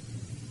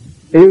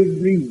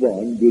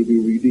 Everyone will be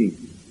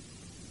redeemed.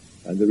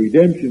 And the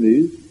redemption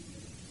is,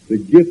 the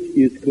gift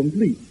is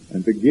complete.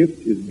 And the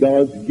gift is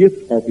God's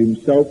gift of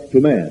himself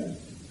to man.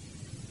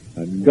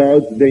 And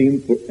God's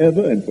name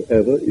forever and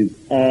forever is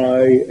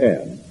I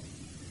am.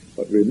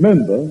 But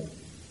remember,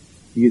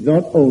 he is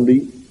not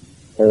only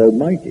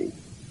almighty.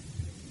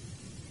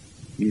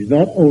 He's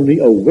not only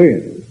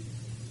awareness.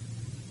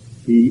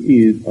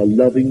 He is a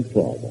loving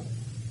Father.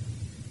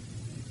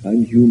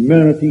 And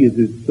humanity is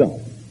his Son.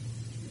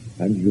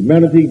 And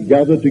humanity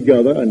gathered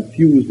together and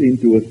fused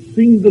into a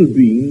single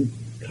being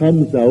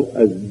comes out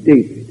as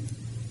David.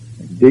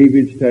 And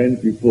David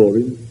stands before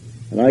him.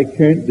 And I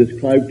can't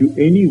describe to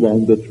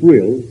anyone the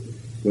thrill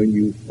when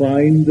you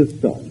find the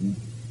Son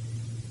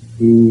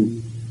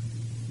who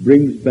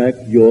brings back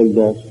your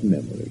lost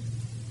memory.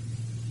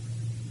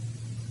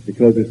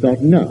 Because it's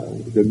not now.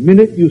 The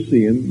minute you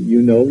see him,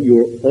 you know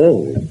you're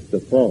always the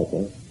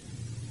father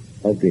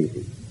of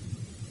David.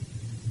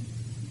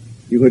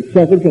 You had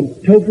suffered from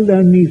total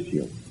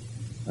amnesia,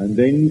 and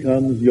then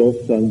comes your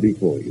son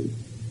before you.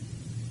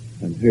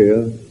 And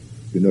here,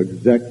 you know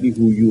exactly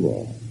who you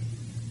are.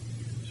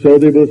 So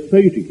they will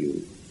say to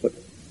you, but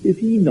is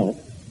he not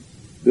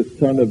the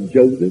son of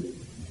Joseph?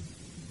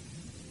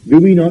 Do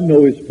we not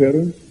know his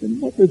parents?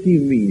 And what does he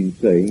mean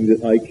saying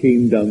that I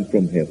came down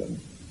from heaven?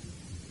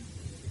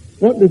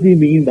 What does he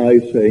mean by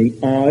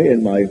saying, I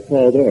and my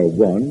Father are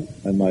one,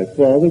 and my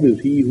Father is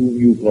he whom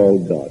you call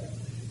God?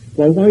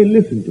 Why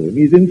listen to him?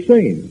 He's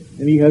insane,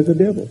 and he has a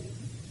devil.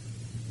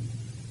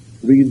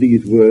 Read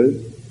these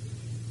words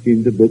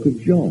in the book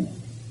of John.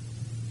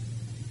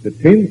 The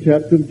 10th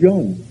chapter of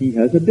John. He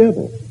has a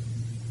devil.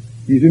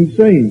 He's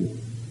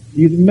insane.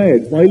 He's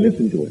mad. Why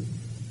listen to him?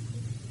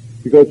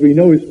 Because we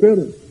know his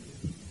parents.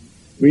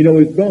 We know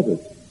his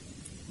brothers.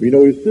 We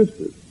know his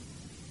sisters.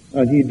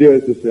 And he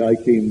dares to say, I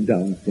came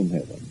down from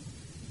heaven.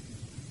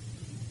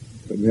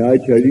 But may I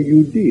tell you,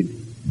 you did.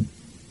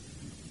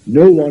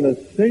 No one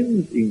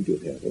ascends into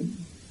heaven,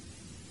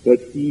 but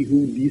he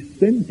who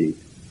descended.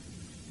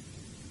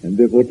 And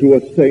therefore to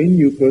ascend,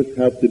 you first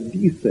have to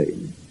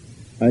descend.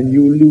 And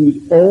you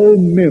lose all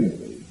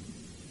memory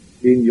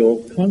in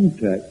your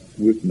contact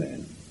with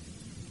man.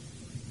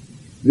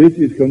 This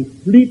is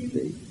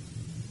completely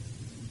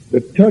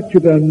the touch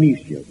of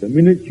amnesia. The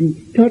minute you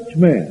touch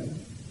man,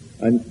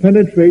 and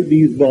penetrate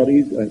these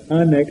bodies and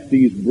annex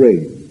these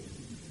brains,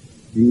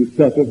 you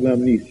suffer from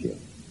amnesia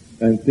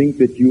and think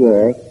that you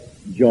are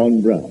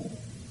John Brown,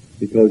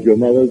 because your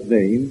mother's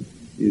name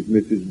is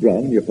Mrs.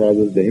 Brown, your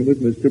father's name was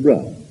Mr.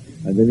 Brown,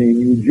 and they name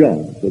you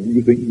John, so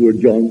you think you are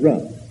John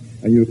Brown,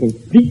 and you've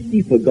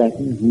completely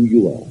forgotten who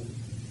you are.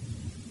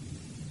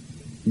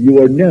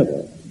 You are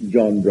never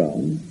John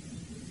Brown,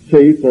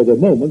 save for the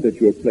moment that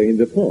you are playing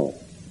the part.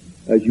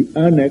 As you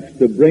annex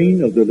the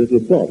brain of the little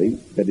body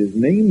that is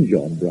named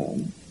John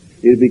Brown,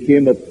 it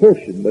became a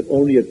portion, but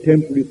only a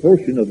temporary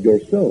portion of your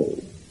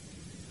soul.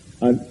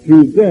 And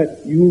through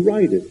that, you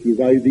ride it. You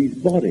ride these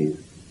bodies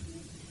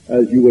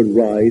as you would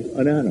ride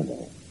an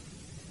animal.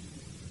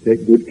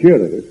 Take good care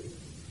of it,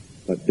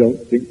 but don't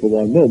think for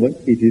one moment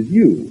it is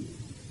you.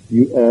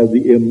 You are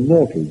the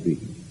immortal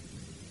being.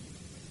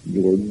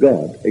 You are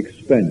God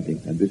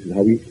expanding, and this is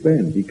how he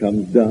expands. He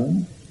comes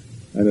down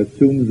and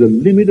assumes the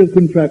limit of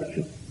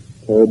contraction,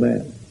 called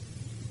man.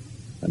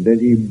 And then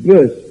he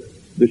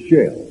bursts the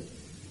shell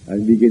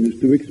and begins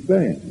to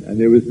expand, and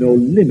there is no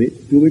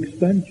limit to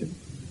expansion.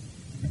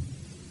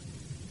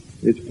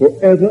 It's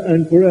forever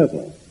and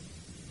forever.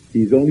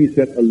 He's only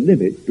set a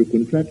limit to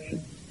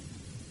contraction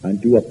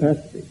and to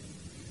opacity,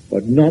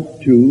 but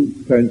not to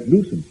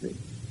translucency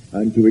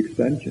and to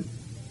expansion.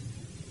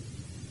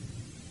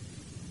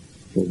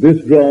 So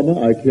this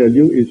drama, I tell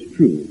you, is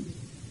true.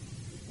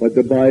 But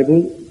the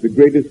Bible, the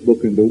greatest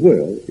book in the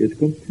world, is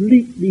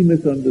completely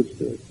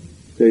misunderstood.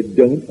 They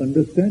don't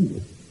understand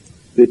it.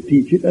 They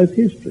teach it as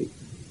history.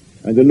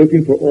 And they're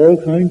looking for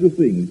all kinds of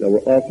things.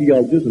 Our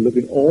archaeologists are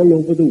looking all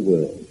over the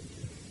world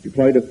to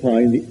try to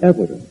find the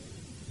evidence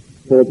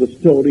for the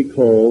story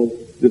called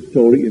the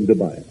story in the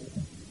Bible.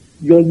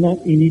 You'll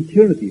not in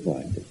eternity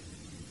find it.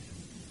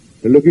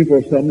 They're looking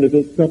for some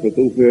little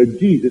sepulchre where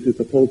Jesus is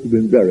supposed to have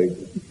been buried.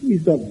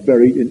 He's not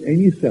buried in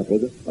any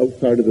sepulchre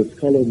outside of the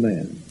skull of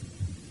man.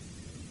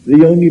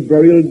 The only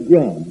burial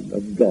ground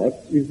of God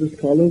is the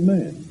skull of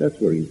man. That's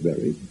where he's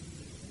buried.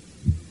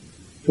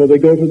 So they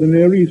go to the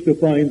Near East to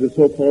find the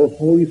so-called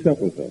Holy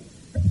Sepulchre.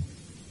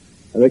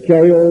 And they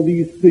carry all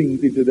these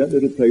things into that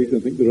little place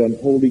and think they're on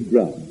holy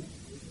ground.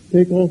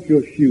 Take off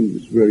your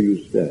shoes where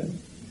you stand.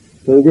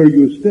 For where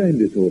you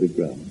stand is holy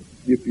ground.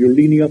 If you're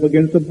leaning up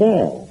against a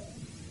bar,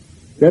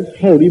 that's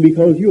holy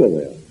because you are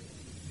there.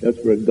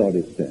 That's where God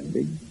is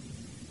standing.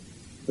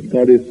 But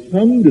God is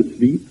sound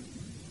asleep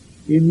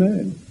in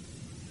man.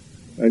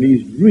 And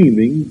he's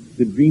dreaming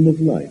the dream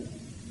of life.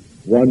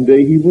 One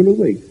day he will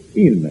awake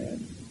in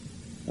man.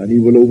 And he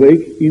will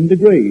awake in the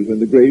grave, and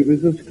the grave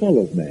is the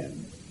skull of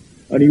man.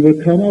 And he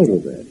will come out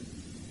of that.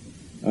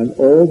 And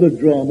all the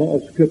drama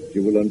of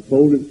Scripture will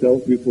unfold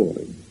itself before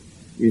him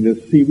in a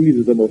series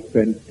of the most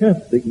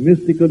fantastic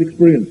mystical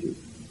experiences.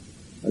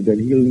 And then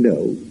he'll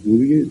know who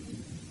he is.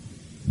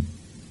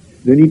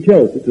 Then he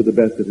tells it to the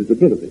best of his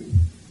ability.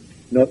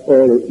 Not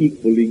all are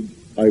equally,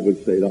 I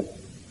would say, not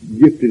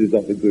gifted is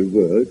not a good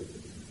word,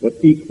 but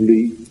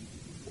equally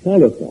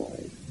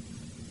qualified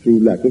through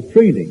lack of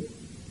training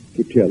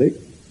to tell it.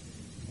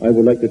 I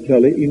would like to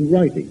tell it in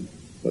writing,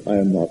 but I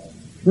am not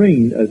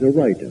trained as a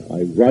writer.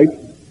 I write,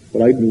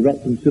 but I do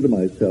not consider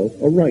myself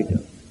a writer.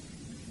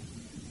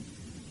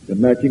 The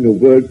matching of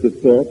words of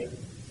thought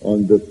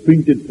on the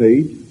printed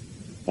page,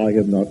 I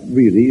have not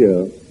really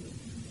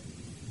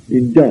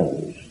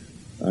indulged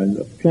and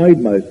applied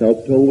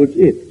myself towards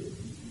it.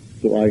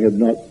 So I have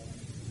not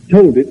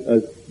told it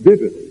as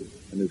vividly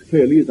and as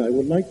clearly as I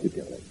would like to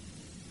tell it.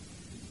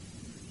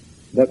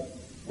 But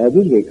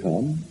others will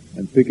come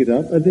and pick it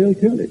up and they'll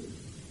tell it.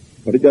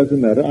 But it doesn't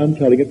matter. I'm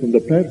telling it from the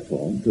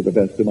platform to the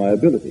best of my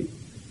ability.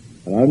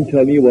 And I'm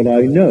telling you what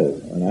I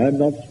know, and I am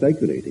not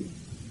speculating.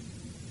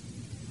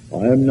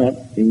 I am not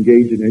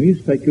engaged in any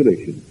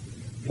speculation,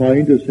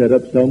 trying to set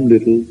up some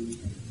little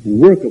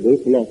workable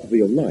philosophy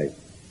of life.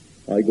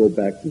 I go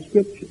back to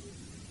Scripture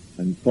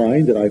and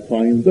find that I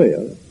find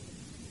there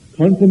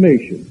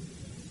confirmation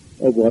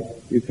of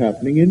what is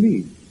happening in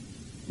me.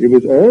 It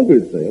was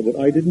always there, but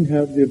I didn't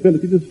have the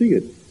ability to see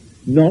it,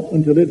 not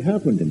until it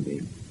happened in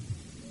me.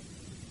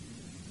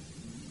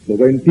 So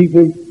when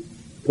people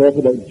talk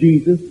about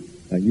Jesus,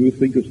 and you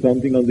think of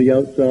something on the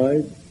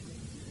outside,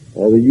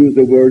 or they use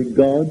the word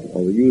God,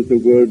 or they use the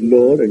word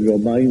Lord, and your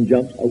mind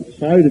jumps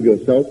outside of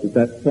yourself that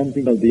that's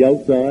something on the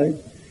outside,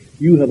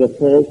 you have a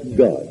false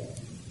God,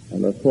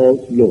 and a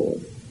false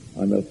Lord,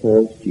 and a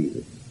false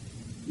Jesus.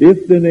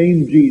 If the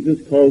name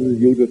Jesus causes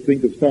you to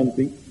think of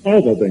something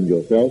other than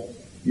yourself,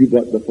 you've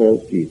got the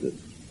false Jesus.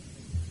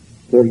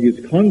 For he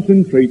is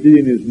concentrated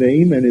in his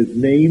name, and his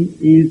name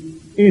is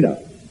in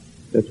us.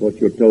 That's what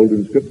you're told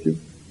in Scripture.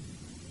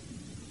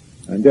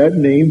 And that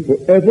name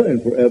forever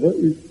and forever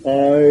is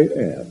I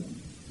am.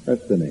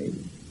 That's the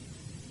name.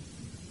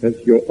 That's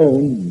your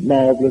own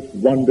marvelous,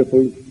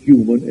 wonderful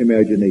human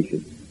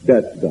imagination.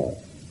 That's God.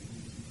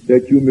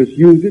 That you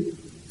misuse it,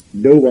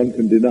 no one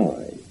can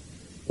deny.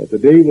 But the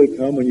day will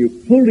come when you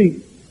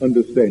fully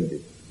understand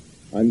it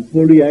and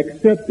fully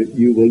accept it,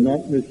 you will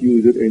not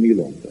misuse it any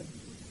longer.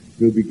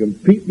 You'll be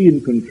completely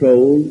in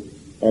control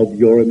of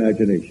your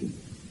imagination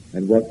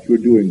and what you're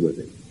doing with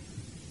it.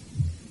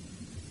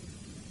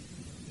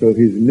 So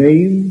his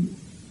name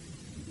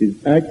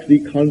is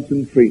actually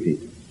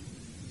concentrated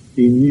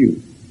in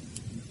you.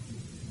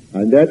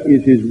 And that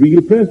is his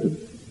real presence.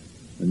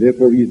 And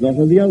therefore he's not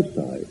on the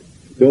outside.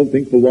 Don't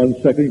think for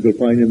 1 second you will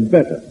find him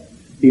better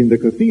in the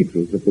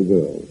cathedrals of the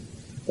world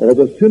or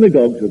the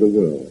synagogues of the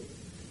world,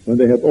 when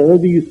they have all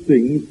these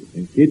things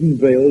and hidden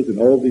veils and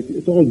all these.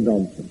 It's all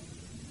nonsense.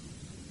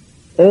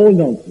 All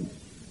nonsense.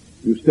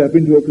 You step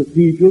into a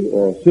cathedral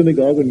or a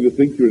synagogue and you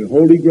think you're in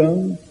holy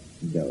ground?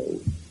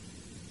 No.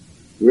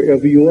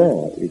 Wherever you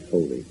are is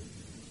holy.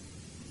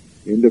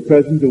 In the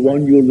presence of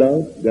one you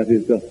love, that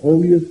is the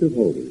holiest of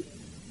holies.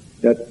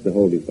 That's the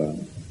holy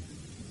ground.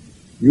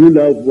 You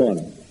love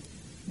one,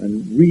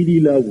 and really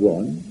love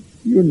one,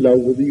 you're in love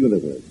with the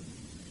universe.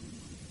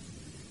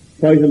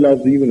 Try to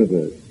love the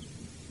universe.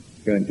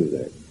 Can't do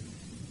that.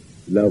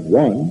 Love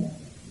one,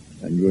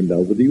 and you're in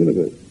love with the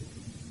universe.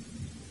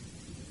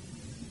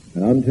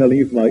 And I'm telling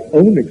you from my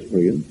own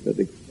experience that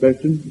the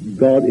expression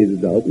God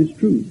is love is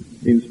true.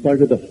 In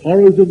spite of the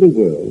horrors of the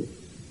world,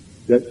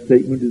 that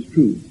statement is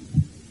true.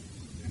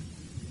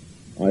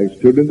 I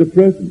stood in the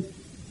presence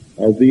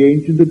of the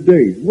Ancient of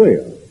Days.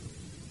 Where?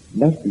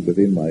 Must be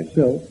within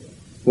myself,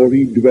 for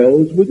he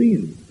dwells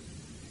within.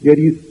 Yet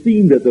he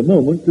seemed at the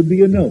moment to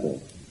be another,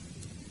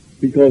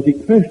 because he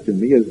questioned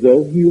me as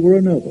though he were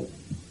another,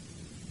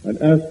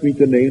 and asked me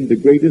to name the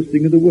greatest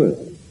thing in the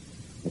world.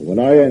 And when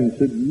I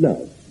answered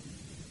love,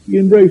 he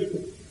embraced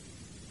me,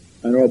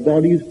 and our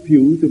bodies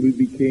fused, and we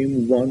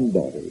became one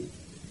body,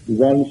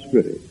 one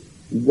Spirit,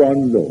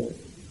 one Lord,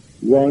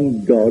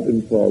 one God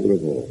and Father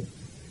of all.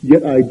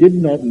 Yet I did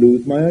not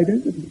lose my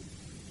identity.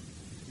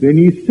 Then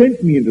he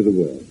sent me into the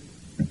world.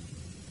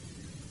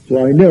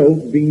 So I know,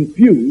 being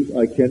fused,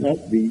 I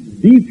cannot be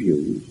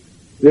defused.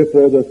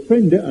 Therefore the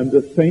sender and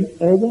the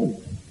saint are one.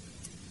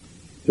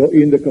 So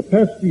in the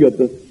capacity of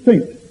the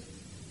saint,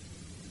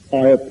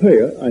 I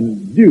appear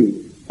and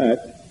do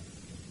act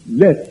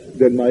less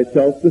than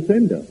myself, the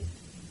sender,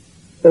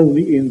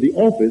 only in the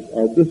office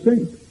of the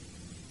saint.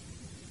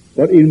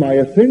 But in my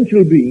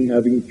essential being,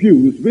 having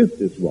fused with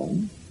this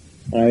one,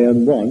 I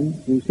am one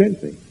who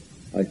sent me.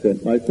 I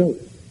sent myself.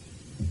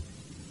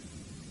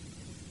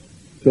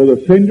 So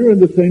the sender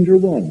and the saint are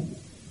one.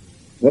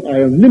 But I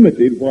am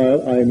limited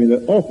while I am in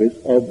the office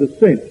of the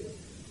saint.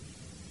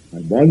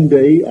 And one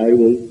day I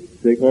will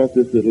take off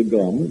this little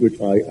garment which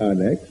I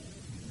annex,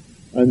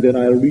 and then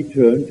I'll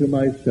return to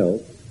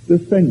myself, the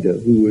sender,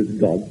 who is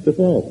God the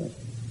Father,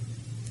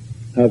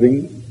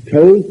 having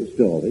told the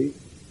story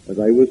as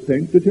I was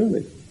sent to tell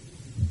it.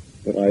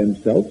 But I am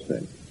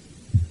self-sent.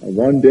 And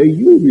one day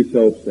you will be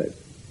self-sent.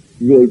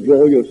 You will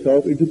draw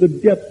yourself into the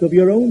depths of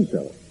your own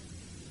self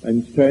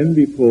and stand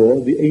before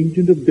the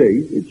Ancient of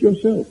Days. It's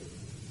yourself.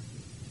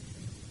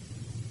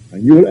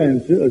 And you will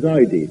answer as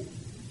I did.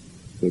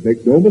 So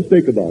make no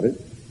mistake about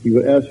it. He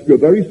will ask you a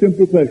very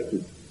simple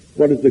question.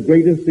 What is the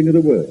greatest thing in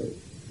the world?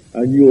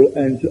 And you will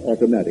answer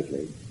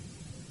automatically.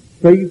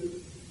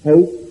 Faith,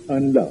 hope,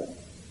 and love.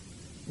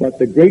 But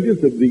the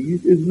greatest of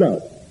these is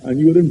love. And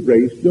you will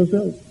embrace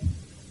yourself.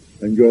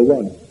 And you're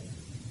one.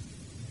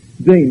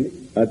 Then,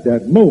 at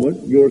that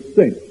moment, you're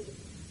sent.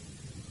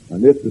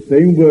 And if the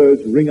same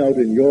words ring out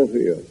in your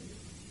ear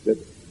that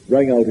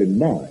rang out in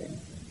mine,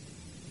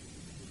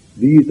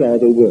 these are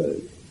the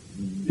words,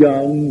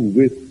 down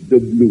with the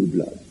blue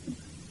blood,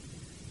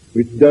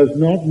 which does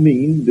not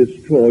mean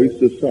destroy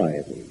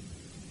society.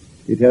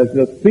 It has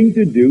nothing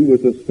to do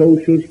with the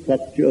social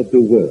structure of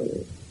the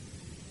world.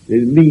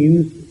 It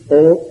means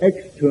all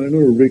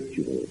external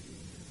rituals,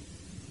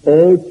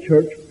 all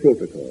church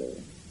protocol,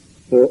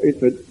 for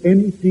it's an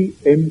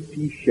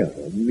empty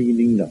shell,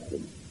 meaning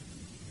nothing.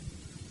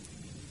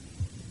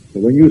 So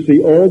when you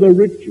see all the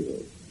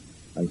rituals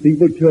and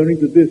people turning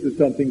to this as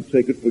something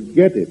sacred,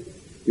 forget it.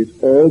 It's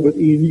all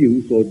within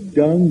you, so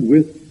done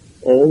with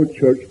all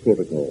church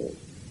protocols,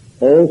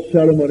 all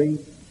ceremony,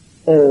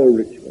 all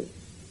rituals.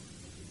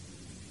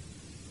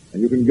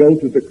 And you can go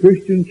to the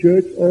Christian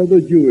church or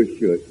the Jewish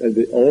church, and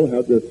they all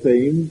have the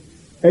same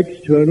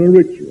external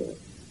ritual.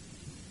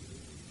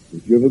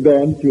 If you've ever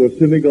gone to a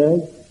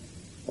synagogue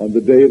on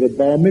the day of a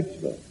bar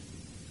mitzvah,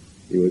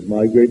 it was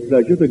my great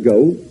pleasure to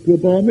go to a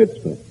bar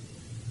mitzvah.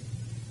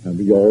 And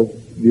we all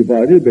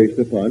divided based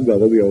upon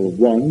whether we are of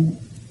one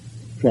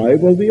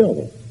tribe or the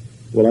other.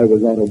 Well, I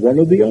was not of one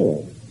or the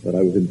other, but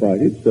I was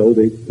invited, so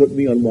they put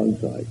me on one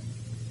side,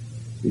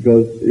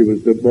 because it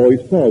was the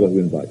boy's father who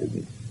invited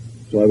me.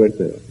 So I went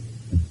there.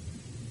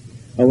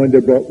 And when they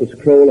brought the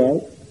scroll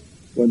out,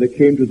 when they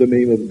came to the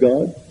name of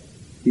God,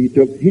 he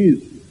took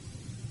his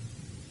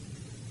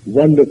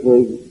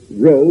wonderful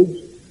robes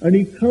and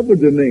he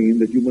covered the name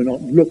that you may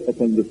not look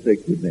upon the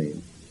sacred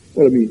name.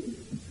 Well, I mean,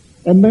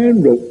 a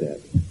man wrote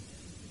that.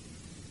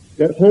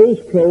 That whole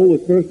scroll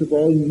was first of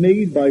all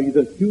made by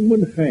the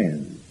human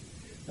hand,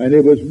 and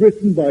it was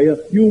written by a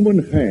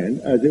human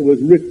hand as it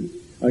was written,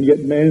 and yet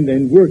man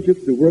then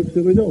worships the works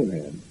of his own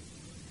hand,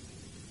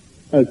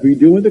 as we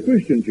do in the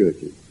Christian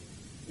churches.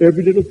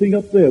 Every little thing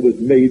up there was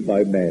made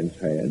by man's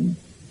hand.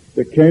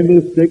 The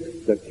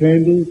candlesticks, the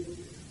candles,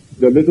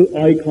 the little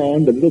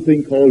icon, the little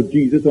thing called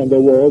Jesus on the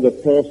wall, the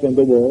cross on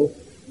the wall.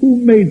 Who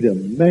made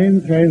them?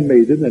 Man's hand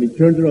made them, and he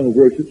turns around and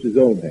worships his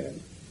own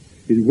hand,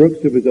 his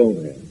works of his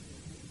own hand.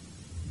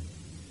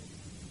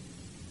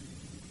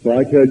 So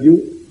I tell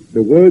you,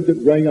 the words that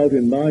rang out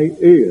in my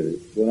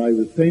ears when I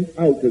was sent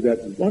out to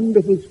that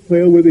wonderful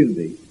square within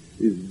thee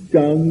is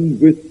down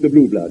with the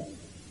blue blood.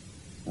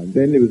 And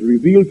then it was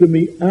revealed to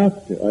me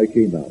after I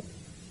came out.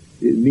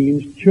 It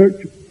means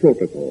church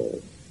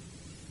protocol.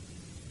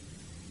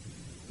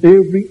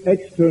 Every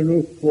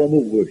external form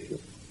of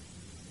worship,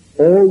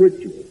 all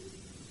ritual,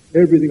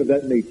 everything of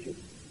that nature,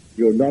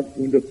 you're not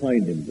going to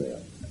find him there.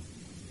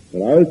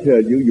 But I'll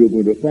tell you, you're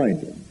going to find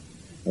him.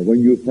 And when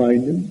you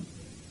find him,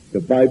 the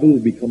Bible will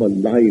become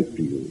alive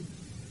to you.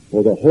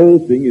 For the whole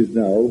thing is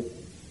now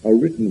a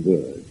written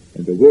word.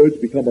 And the words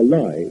become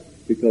alive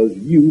because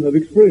you have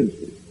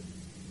experienced it.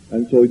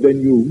 And so then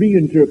you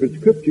reinterpret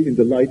Scripture in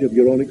the light of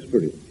your own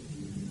experience.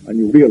 And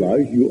you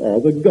realize you are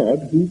the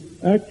God who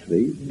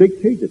actually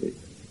dictated it.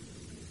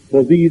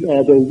 For these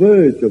are the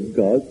words of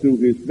God through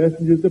his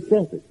messengers, the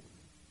prophets.